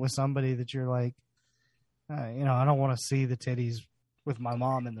watching it with somebody that you're like, I don't want to see the titties with my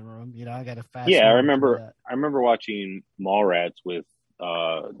mom in the room. I got to fast. yeah. I forward through that. remember watching Mallrats with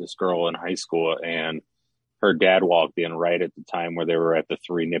this girl in high school, and her dad walked in right at the time where they were at the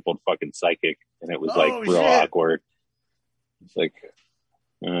 3-nippled fucking psychic, and it was like Oh, real shit. awkward. It's like,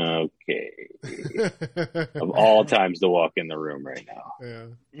 okay, of all times to walk in the room right now.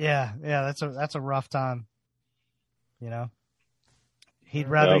 Yeah. Yeah. That's a rough time. He'd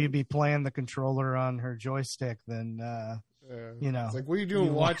rather Yep. you be playing the controller on her joystick than, Yeah. You It's like, what are you doing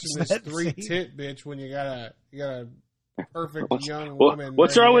you watching watch this that 3-tit bitch when you got a perfect young What- woman?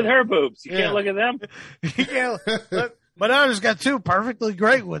 what's right wrong with here? her boobs? You Yeah. can't look at them. you can't. But I just got two perfectly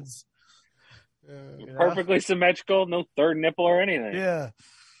great ones. Yeah. Perfectly symmetrical, no third nipple or anything. Yeah.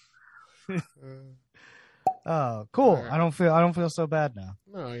 Uh, Oh, cool. All right. I don't feel so bad now.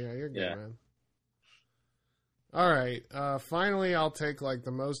 no, yeah, you're good, Yeah. man. All right. Finally, I'll take like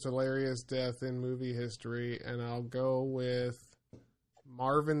the most hilarious death in movie history, and I'll go with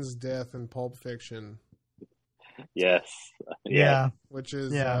Marvin's death in Pulp Fiction, Yes. Yeah. which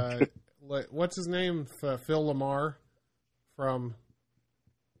is Yeah. what's his name? Phil Lamar from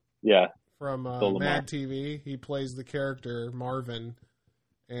Yeah. Phil Lamar. Mad TV. He plays the character Marvin,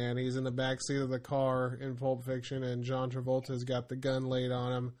 and he's in the back seat of the car in Pulp Fiction, and John Travolta's got the gun laid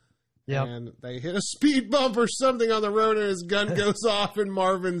on him. Yep. And they hit a speed bump or something on the road, and his gun goes off, and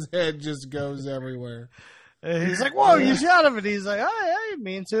Marvin's head just goes everywhere. And he's like, "Whoa, you shot him!" And he's like, I didn't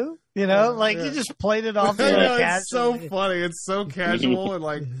mean to." Like Yeah. you just played it off. I know, really it's so casually. funny. It's so casual, and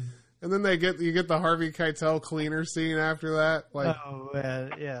like, and then you get the Harvey Keitel cleaner scene after that. Like, Oh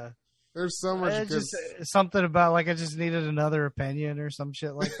man, yeah. there's so much It's good. just something about like I just needed another opinion or some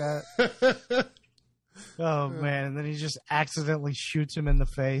shit like that. Oh man, and then he just accidentally shoots him in the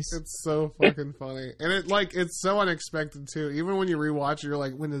face. It's so fucking funny, and it's so unexpected too. Even when you rewatch it, you're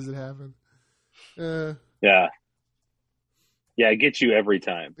like, when does it happen? Yeah. Yeah, it gets you every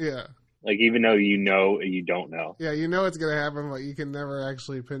time. Yeah, Like, even though you know you don't know. yeah. You know it's gonna happen, but you can never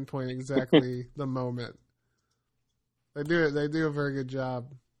actually pinpoint exactly the moment. They do it. They do a very good job.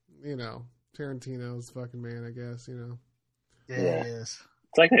 Tarantino's fucking man, I guess. Yeah. He is.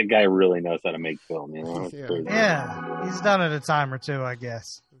 It's like that guy really knows how to make film, you know? It's Yeah. crazy. Yeah, he's done it a time or two, I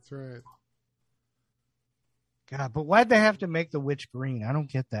guess. That's right. God, but why'd they have to make the witch green? I don't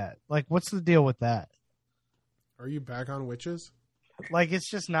get that. Like, what's the deal with that? Are you back on witches? Like, it's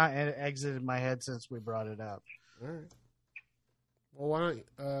just not exited my head since we brought it up. All right. Well, why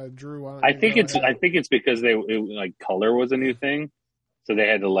don't Drew? Why don't I you think go it's ahead? because like color was a new thing, so they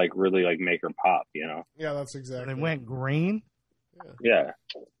had to like really like make her pop, you know? Yeah, that's exactly. They went green. Yeah.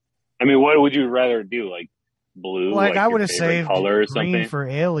 I mean, what would you rather do? Like blue? Like I your would have favorite saved color or green something? for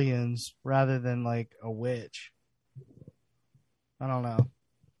aliens rather than like a witch. I don't know.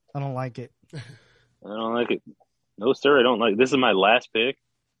 I don't like it. I don't like it. No, sir, I don't like. This is my last pick.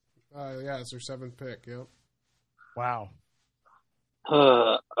 Yeah, it's their 7th pick. Yep. Wow.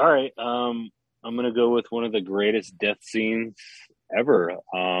 All right. I'm gonna go with one of the greatest death scenes ever.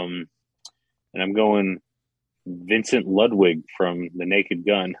 And I'm going Vincent Ludwig from The Naked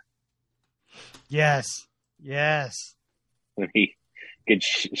Gun Yes. Yes. when he gets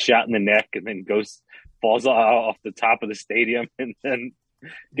shot in the neck and then falls off the top of the stadium and then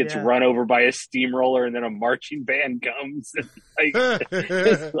gets Yeah. run over by a steamroller and then a marching band comes and like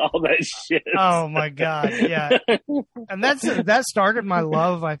all that shit. Oh my God. Yeah. And that started my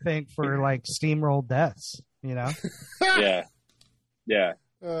love, I think, for like steamroll deaths, you know? Yeah.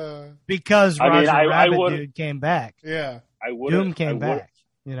 because I mean, Roger I Rabbit would- dude came back. Yeah. I would Doom came back.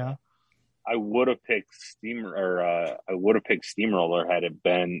 You know. I would have picked Steamroller had it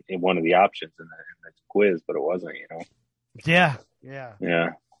been in one of the options in the quiz, but it wasn't. Yeah. Yeah.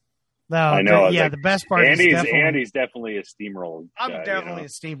 No, I know. the best part is Andy's definitely a steamroller. I'm guy, definitely a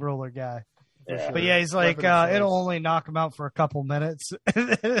steamroller guy. Yeah. But yeah, he's like, Weapon of choice. it'll only knock him out for a couple minutes.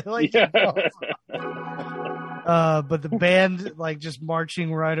 Like, Yeah. but the band, like, just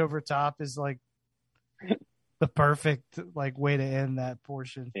marching right over top is like the perfect like way to end that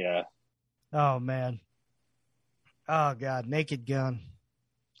portion. Yeah. Oh man. Oh god, Naked Gun,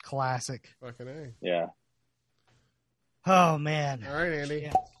 classic. Fucking A. Yeah. Oh man. All right, Andy.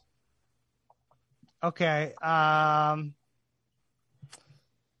 Yeah. Okay. All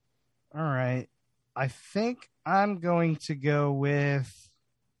right. I think I'm going to go with.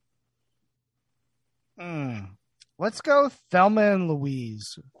 Let's go Thelma and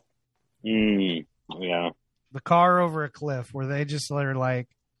Louise. Yeah. The car over a cliff, where they just are like,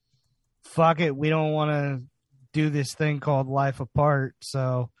 "Fuck it, we don't want to do this thing called life apart,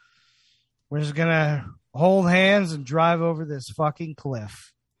 so we're just gonna hold hands and drive over this fucking cliff."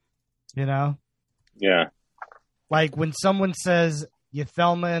 You know. Yeah. Like when someone says you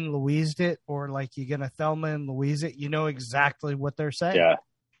Thelma and Louised it, or like you're gonna Thelma and Louise it, you know exactly what they're saying. Yeah.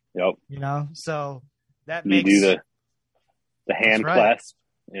 Yep. You know, so that You makes do the hand right. clasp.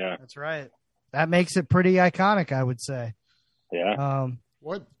 Yeah. that's right. That makes it pretty iconic, I would say. Yeah.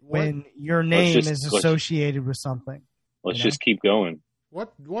 What When your name just- is let's- associated with something. Let's you know? just keep going.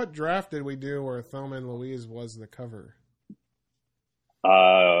 what draft did we do where Thelma and Louise was the cover?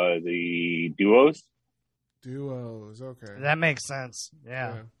 The duos. Duos. Okay. That makes sense.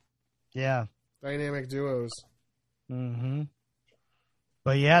 Yeah. Dynamic duos. Mm-hmm.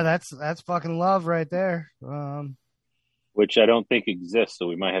 But yeah, that's fucking love right there. Which I don't think exists, so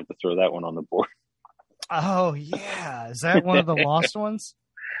we might have to throw that one on the board. Oh yeah, is that one of the lost ones?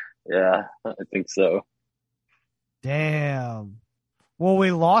 Yeah, I think so. Damn. Well,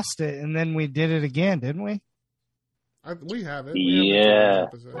 we lost it and then we did it again, didn't we? We have it. Yeah.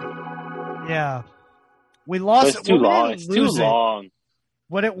 Yeah. We lost It's it. too Well, we long. didn't It's too lose it. long.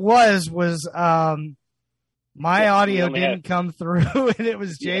 What it was my Yeah, audio we only didn't had- come through and it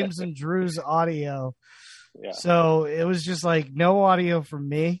was James and Drew's audio. Yeah. So it was just like no audio from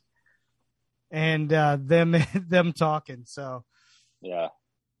me and them talking. So Yeah.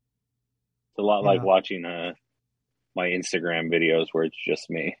 It's a lot Yeah. like watching my Instagram videos where it's just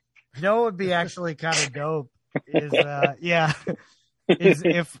me. you know what would be actually kind of dope is is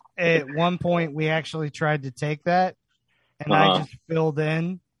if at one point we actually tried to take that and I just filled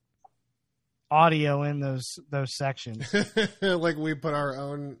in audio in those sections. Like we put our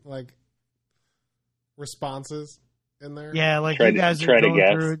own like responses in there. Yeah, like Try you to- guys are try to going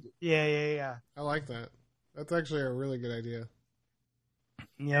guess. through. Yeah. I like that. That's actually a really good idea.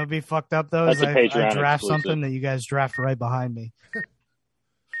 You know, it'd be fucked up though. That's Is a I Patreon draft exclusive. something that you guys draft right behind me.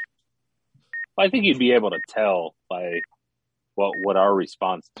 I think you'd be able to tell by what our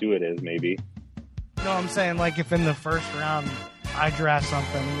response to it is, maybe. No, I'm saying like if in the first round I draft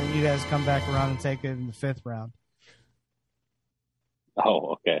something and then you guys come back around and take it in the fifth round.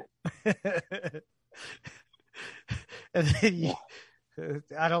 Oh, okay. And then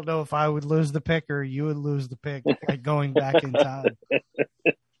I don't know if I would lose the pick or you would lose the pick, like going back in time,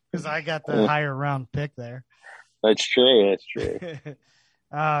 because I got the higher round pick there. That's true. That's true.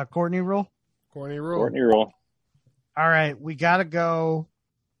 Courtney rule. Courtney Rule. Courtney Roll. All right, we got to go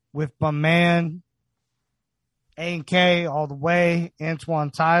with my man A&K all the way,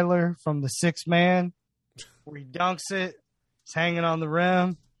 Antoine Tyler from the Six Man, where he dunks it, it's hanging on the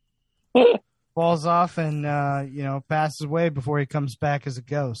rim, falls off, and passes away before he comes back as a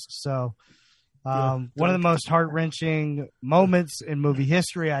ghost. So, one of the most heart wrenching moments in movie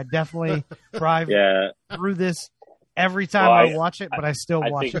history. I definitely cry Yeah, through this every time Well, I watch it, but I still I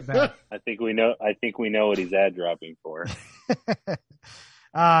watch think- it back. I think we know what he's ad dropping for.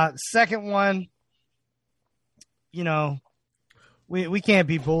 Second one, we can't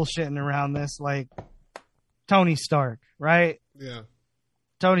be bullshitting around this. Like Tony Stark, right? Yeah.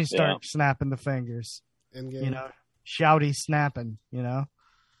 Tony Stark snapping the fingers, Endgame. shouty snapping,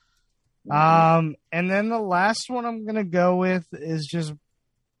 And then the last one I'm gonna go with is just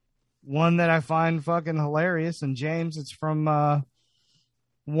one that I find fucking hilarious. And James, it's from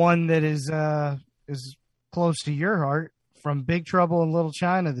one that is close to your heart, from Big Trouble in Little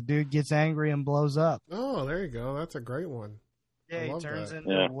China. The dude gets angry and blows up. Oh, there you go. That's a great one. Yeah, I he love turns that.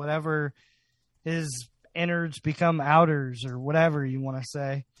 into whatever his innards become outers or whatever you want to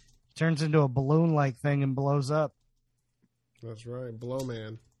say. He turns into a balloon-like thing and blows up. That's right. Blow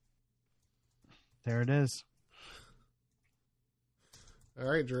Man. There it is. All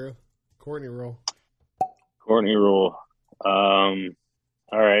right, Drew. Courtney roll. Courtney Rule. All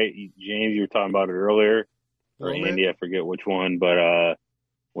right, James, you were talking about it earlier, or Blow Man? Andy, I forget which one, but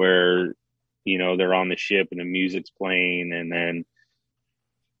where they're on the ship and the music's playing, and then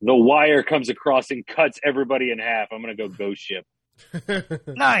the wire comes across and cuts everybody in half. I'm gonna go Ghost Ship.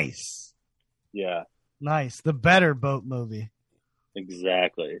 Nice. Yeah, Nice. The better boat movie.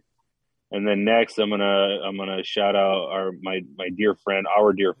 exactly. And then next, I'm gonna shout out my dear friend,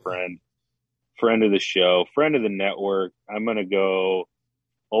 friend of the show, friend of the network. I'm gonna go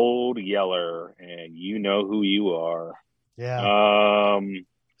Old Yeller, and you know who you are. Yeah.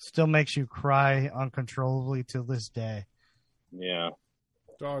 Still makes you cry uncontrollably to this day. Yeah,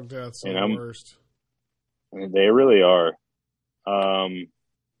 Dog deaths are And the worst. they really are. And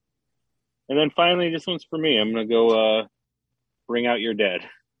then finally, this one's for me. I'm gonna go Bring Out Your Dead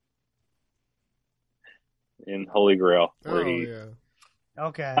in Holy Grail. Where Yeah.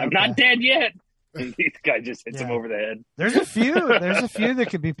 Okay. I'm not dead yet. And this guy just hits him Yeah. over the head. There's a few that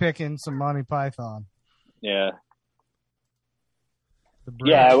could be picking some Monty Python. Yeah. The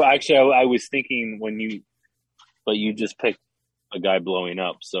Bridge. Yeah, actually, I was thinking but you just picked a guy blowing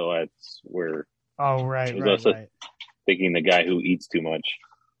up, so that's where Oh, I right, was right, also right. thinking the guy who eats too much.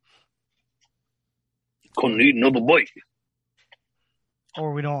 Couldn't eat another bite.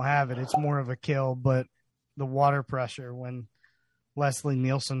 Or we don't have it. It's more of a kill, but the water pressure when Leslie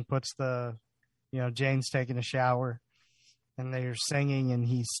Nielsen puts Jane's taking a shower and they're singing and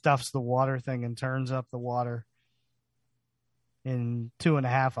he stuffs the water thing and turns up the water in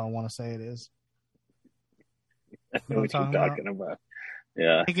 2.5, I want to say it is. I know what you're talking about.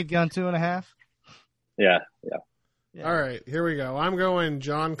 Yeah. Naked Gun 2.5? Yeah. All right, here we go. I'm going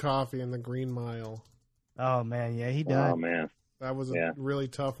John Coffey in The Green Mile. Oh, man. Yeah, he died. Oh, man. That was a really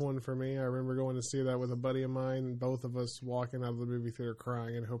tough one for me. I remember going to see that with a buddy of mine, both of us walking out of the movie theater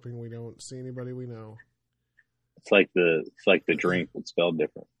crying and hoping we don't see anybody we know. It's like the drink, but spelled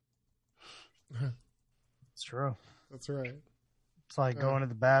different. It's true. That's right. It's like going to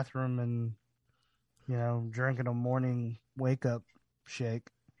the bathroom and, drinking a morning wake-up shake.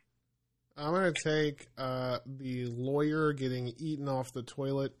 I'm going to take the lawyer getting eaten off the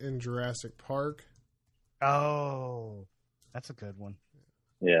toilet in Jurassic Park. Oh, that's a good one.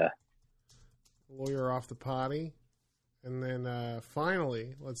 Yeah. Lawyer off the potty. And then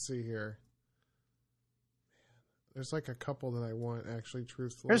finally, let's see here. There's like a couple that I want, actually,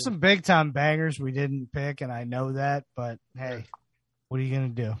 truthfully. There's some big-time bangers we didn't pick, and I know that, but hey, what are you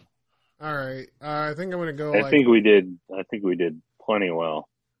going to do? All right. I think I'm going to go I think we did plenty well.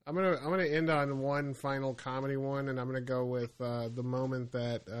 I'm gonna end on one final comedy one, and I'm gonna go with the moment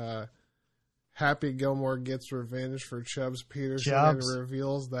that Happy Gilmore gets revenge for Chubbs Peterson and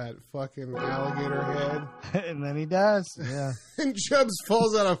reveals that fucking alligator head, and then he does. Yeah, and Chubbs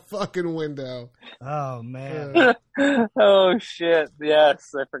falls out a fucking window. Oh man! Oh shit! Yes,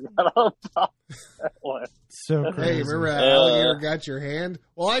 I forgot all about that one. So crazy. Hey, remember that alligator got your hand?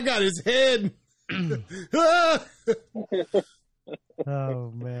 Well, I got his head.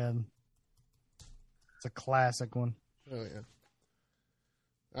 Oh man, it's a classic one. Oh yeah.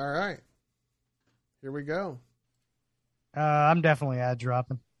 All right, here we go. I'm definitely ad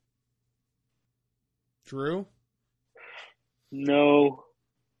dropping. Drew? No.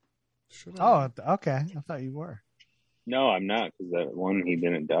 Oh, okay. I thought you were. No, I'm not, because that one he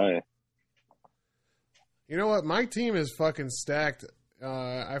didn't die. You know what? My team is fucking stacked.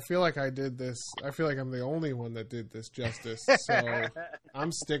 I feel like I did this. I feel like I'm the only one that did this justice. So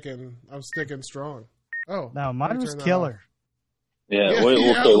I'm sticking strong. Oh no, mine was killer. Yeah. Yeah,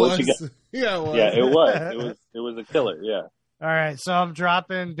 Okay. What you got? Yeah, it was. Yeah, it was. It was a killer. Yeah. All right, so I'm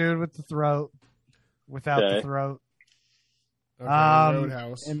dropping dude with the throat, without the throat. Okay,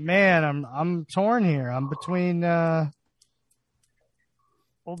 Roadhouse. And man, I'm torn here. I'm between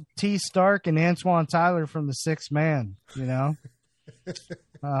old T. Stark and Antoine Tyler from The Sixth Man. You know,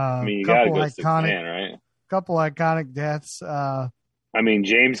 I mean, you gotta go Sixth Man, right? Couple iconic deaths. I mean,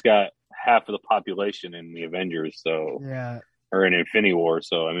 James got half of the population in the Avengers, so yeah, or in Infinity War.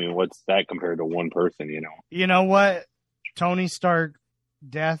 So I mean, what's that compared to one person? You know. You know what? Tony Stark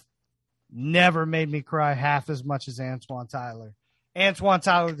death never made me cry half as much as Antoine Tyler. Antoine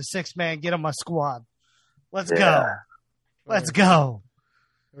Tyler, The Sixth Man, get on my squad. Let's go. Let's go.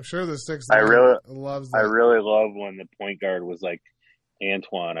 I'm sure the Sixth Man loves that. I really love when the point guard was like,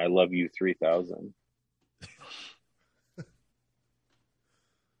 Antoine, I love you 3000.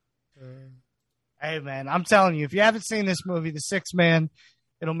 Hey, man, I'm telling you, if you haven't seen this movie, The Sixth Man,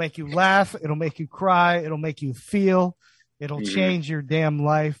 it'll make you laugh. It'll make you cry. It'll make you feel. It'll Mhm. change your damn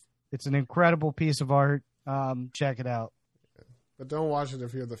life. It's an incredible piece of art. Check it out. But don't watch it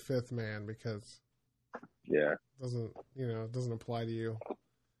if you're the fifth man because Yeah. it doesn't apply to you.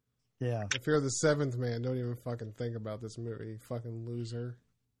 Yeah. If you're the seventh man, don't even fucking think about this movie, you fucking loser.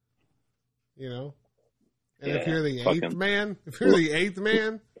 You know? And if Yeah, you're the fucking- eighth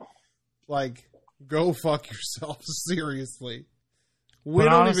man, like, go fuck yourself, seriously. We But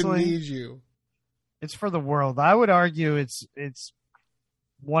don't honestly, even need you. It's for the world. I would argue it's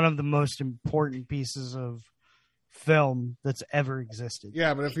one of the most important pieces of film that's ever existed.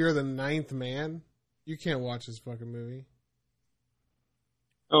 Yeah, but if you're the ninth man, you can't watch this fucking movie.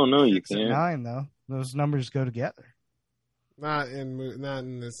 Oh no, you 6 and can't. 9 though. Those numbers go together. Not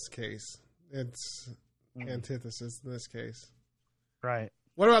in this case. It's antithesis in this case. Right.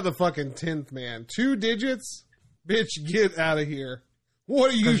 What about the fucking 10th man? 2 digits? Bitch, get out of here.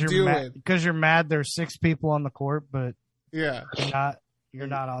 What are you doing? Because you're mad there's 6 people on the court, but Yeah, you're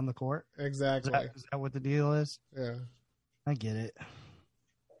not on the court. exactly. Is that what the deal is? Yeah. I get it.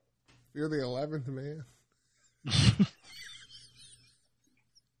 You're the 11th man.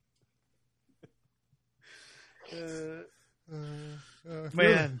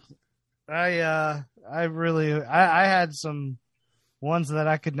 Man, I had some ones that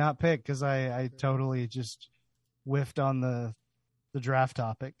I could not pick because I totally just whiffed on the draft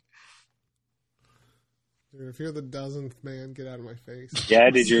topic. Dude, if you're the dozenth man, get out of my face. Yeah,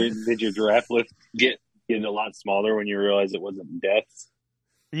 did your draft list get a lot smaller when you realized it wasn't deaths?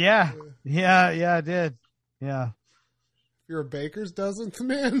 Yeah, I did. Yeah. If you're a baker's dozenth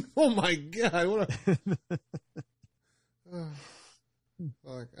man, oh my god, what a.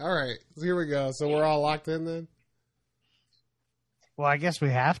 Fuck. All right, so here we go. So we're all locked in then. Well, I guess we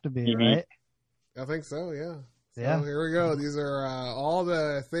have to be, Mhm. right? I think so. Yeah. So Yeah. here we go. These are all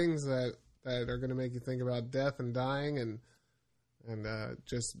the things that are going to make you think about death and dying and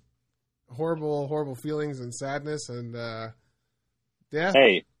just horrible feelings and sadness and death.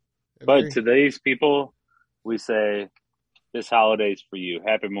 Hey, And but we- to these people, we say this holiday's for you.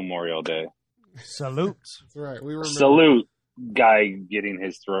 Happy Memorial Day. Salutes. that's right. We remember. Salute guy getting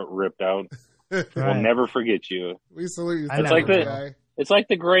his throat ripped out. We'll Right. never forget you. We salute you. I It's never like the- will. guy. It's like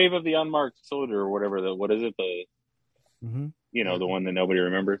the grave of the unmarked soldier or whatever. What is it? Mm-hmm. The one that nobody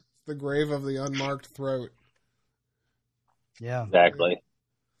remembers. The grave of the unmarked throat. Yeah. Exactly.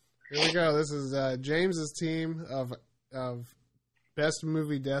 Here we go. This is James's team of best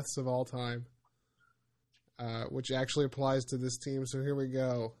movie deaths of all time, which actually applies to this team. So here we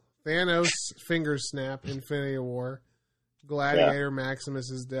go. Thanos finger snap, Infinity War. Gladiator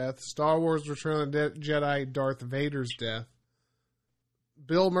Maximus's death. Star Wars Return of the Jedi Darth Vader's death.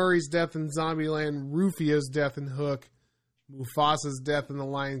 Bill Murray's death in Zombieland. Rufio's death in Hook. Mufasa's death in The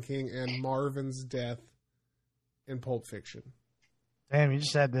Lion King. And Marvin's death in Pulp Fiction. Damn, you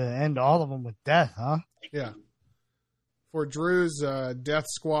just had to end all of them with death, huh? Yeah. For Drew's death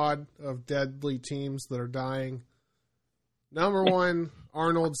squad of deadly teams that are dying. Number 1,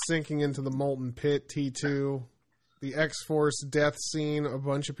 Arnold sinking into the molten pit, T2. The X-Force death scene, a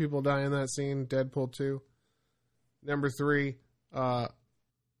bunch of people die in that scene, Deadpool 2. Number 3,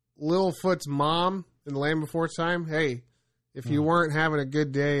 Littlefoot's mom in Land Before Time. Hey, if you weren't having a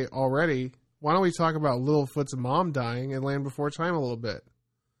good day already, why don't we talk about Littlefoot's mom dying in Land Before Time a little bit?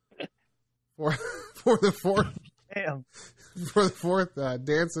 For the fourth, Damn.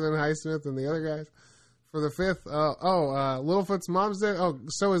 Danson and Highsmith and the other guys. For the fifth, Littlefoot's mom's dead. Oh,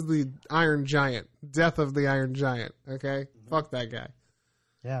 so is the Iron Giant. Death of the Iron Giant. Okay, fuck that guy.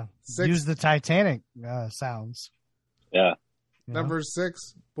 Yeah. 6, Use the Titanic sounds. Yeah. you know? number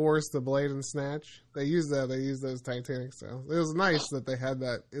 6, Boris the Blade and Snatch. They use that. They use those Titanic sounds. It was nice that they had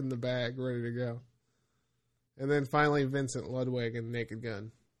that in the bag, ready to go. And then finally, Vincent Ludwig and Naked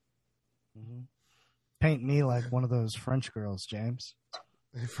Gun. Paint me like one of those French girls, James.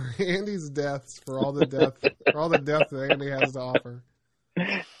 For Andy's deaths, for all the death that Andy has to offer.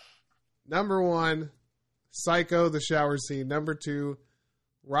 Number 1, Psycho, the shower scene. Number 2,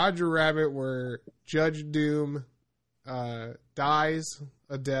 Roger Rabbit, where Judge Doom dies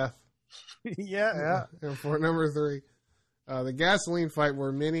a death. Yeah. And for number 3, the gasoline fight,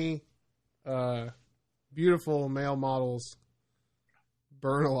 where many beautiful male models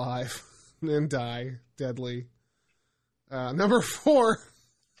burn alive and die deadly. Number 4,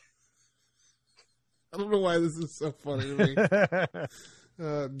 I don't know why this is so funny to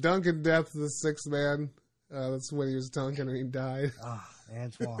me. Duncan Death, the 6th man. That's when he was Duncan and he died.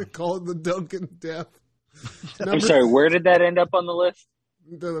 Antoine. They call it the Duncan Death. I'm sorry, where did that end up on the list?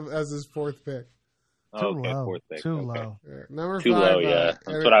 As his 4th pick. Too Okay, low. fourth pick. Too Okay. low. Number Too 5. low, yeah.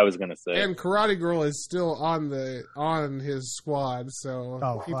 That's what I was gonna say. And Karate Girl is still on his squad, so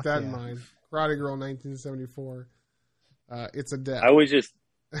Oh, keep fuck that in yeah. mind. Karate Girl 1974. It's a death. I was just,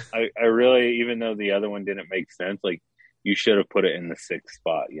 I really, even though the other one didn't make sense, like you should have put it in the 6th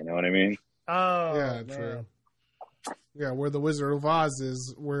spot. You know what I mean? Oh, Yeah, true. Yeah, where the Wizard of Oz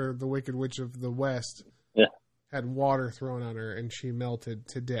is, where the Wicked Witch of the West had water thrown on her and she melted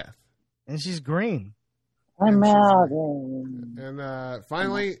to death. And she's green. I'm out. And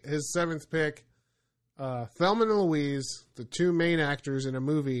finally, his 7th pick, Thelma and Louise, the two main actors in a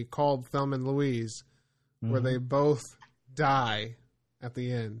movie called Thelma and Louise, where they both die at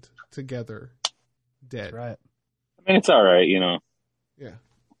the end together, dead. Right. I mean, it's all right, you know. Yeah.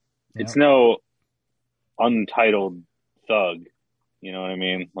 It's no untitled thug. You know what I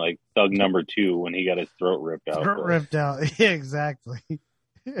mean? Like Thug number 2 when he got his throat ripped out. Throat ripped out. Yeah, exactly.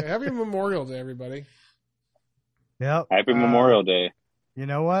 Happy Memorial Day, everybody. Yep. Happy Memorial Day. You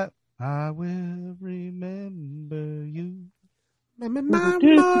know what? I will remember you.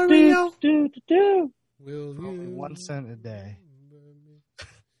 Memorial. Will Only you 1 cent a day.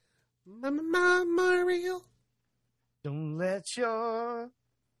 Memorial. Don't let your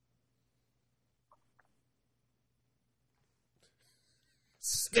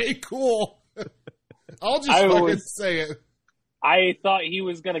Stay cool. I'll just I fucking was- say it. I thought he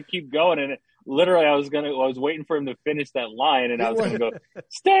was gonna keep going, and literally, I was waiting for him to finish that line, and I was gonna go,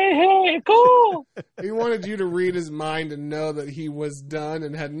 "Stay here, cool." He wanted you to read his mind and know that he was done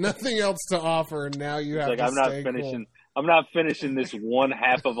and had nothing else to offer, and now you It's have like to I'm not stay finishing. I'm not finishing this one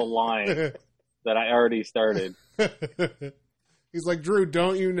half of a line that I already started. cool. He's like, Drew,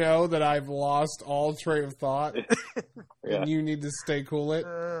 don't you know that I've lost all train of thought? Yeah. And you need to stay cool it?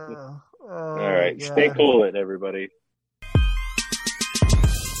 All right, stay cool, it everybody.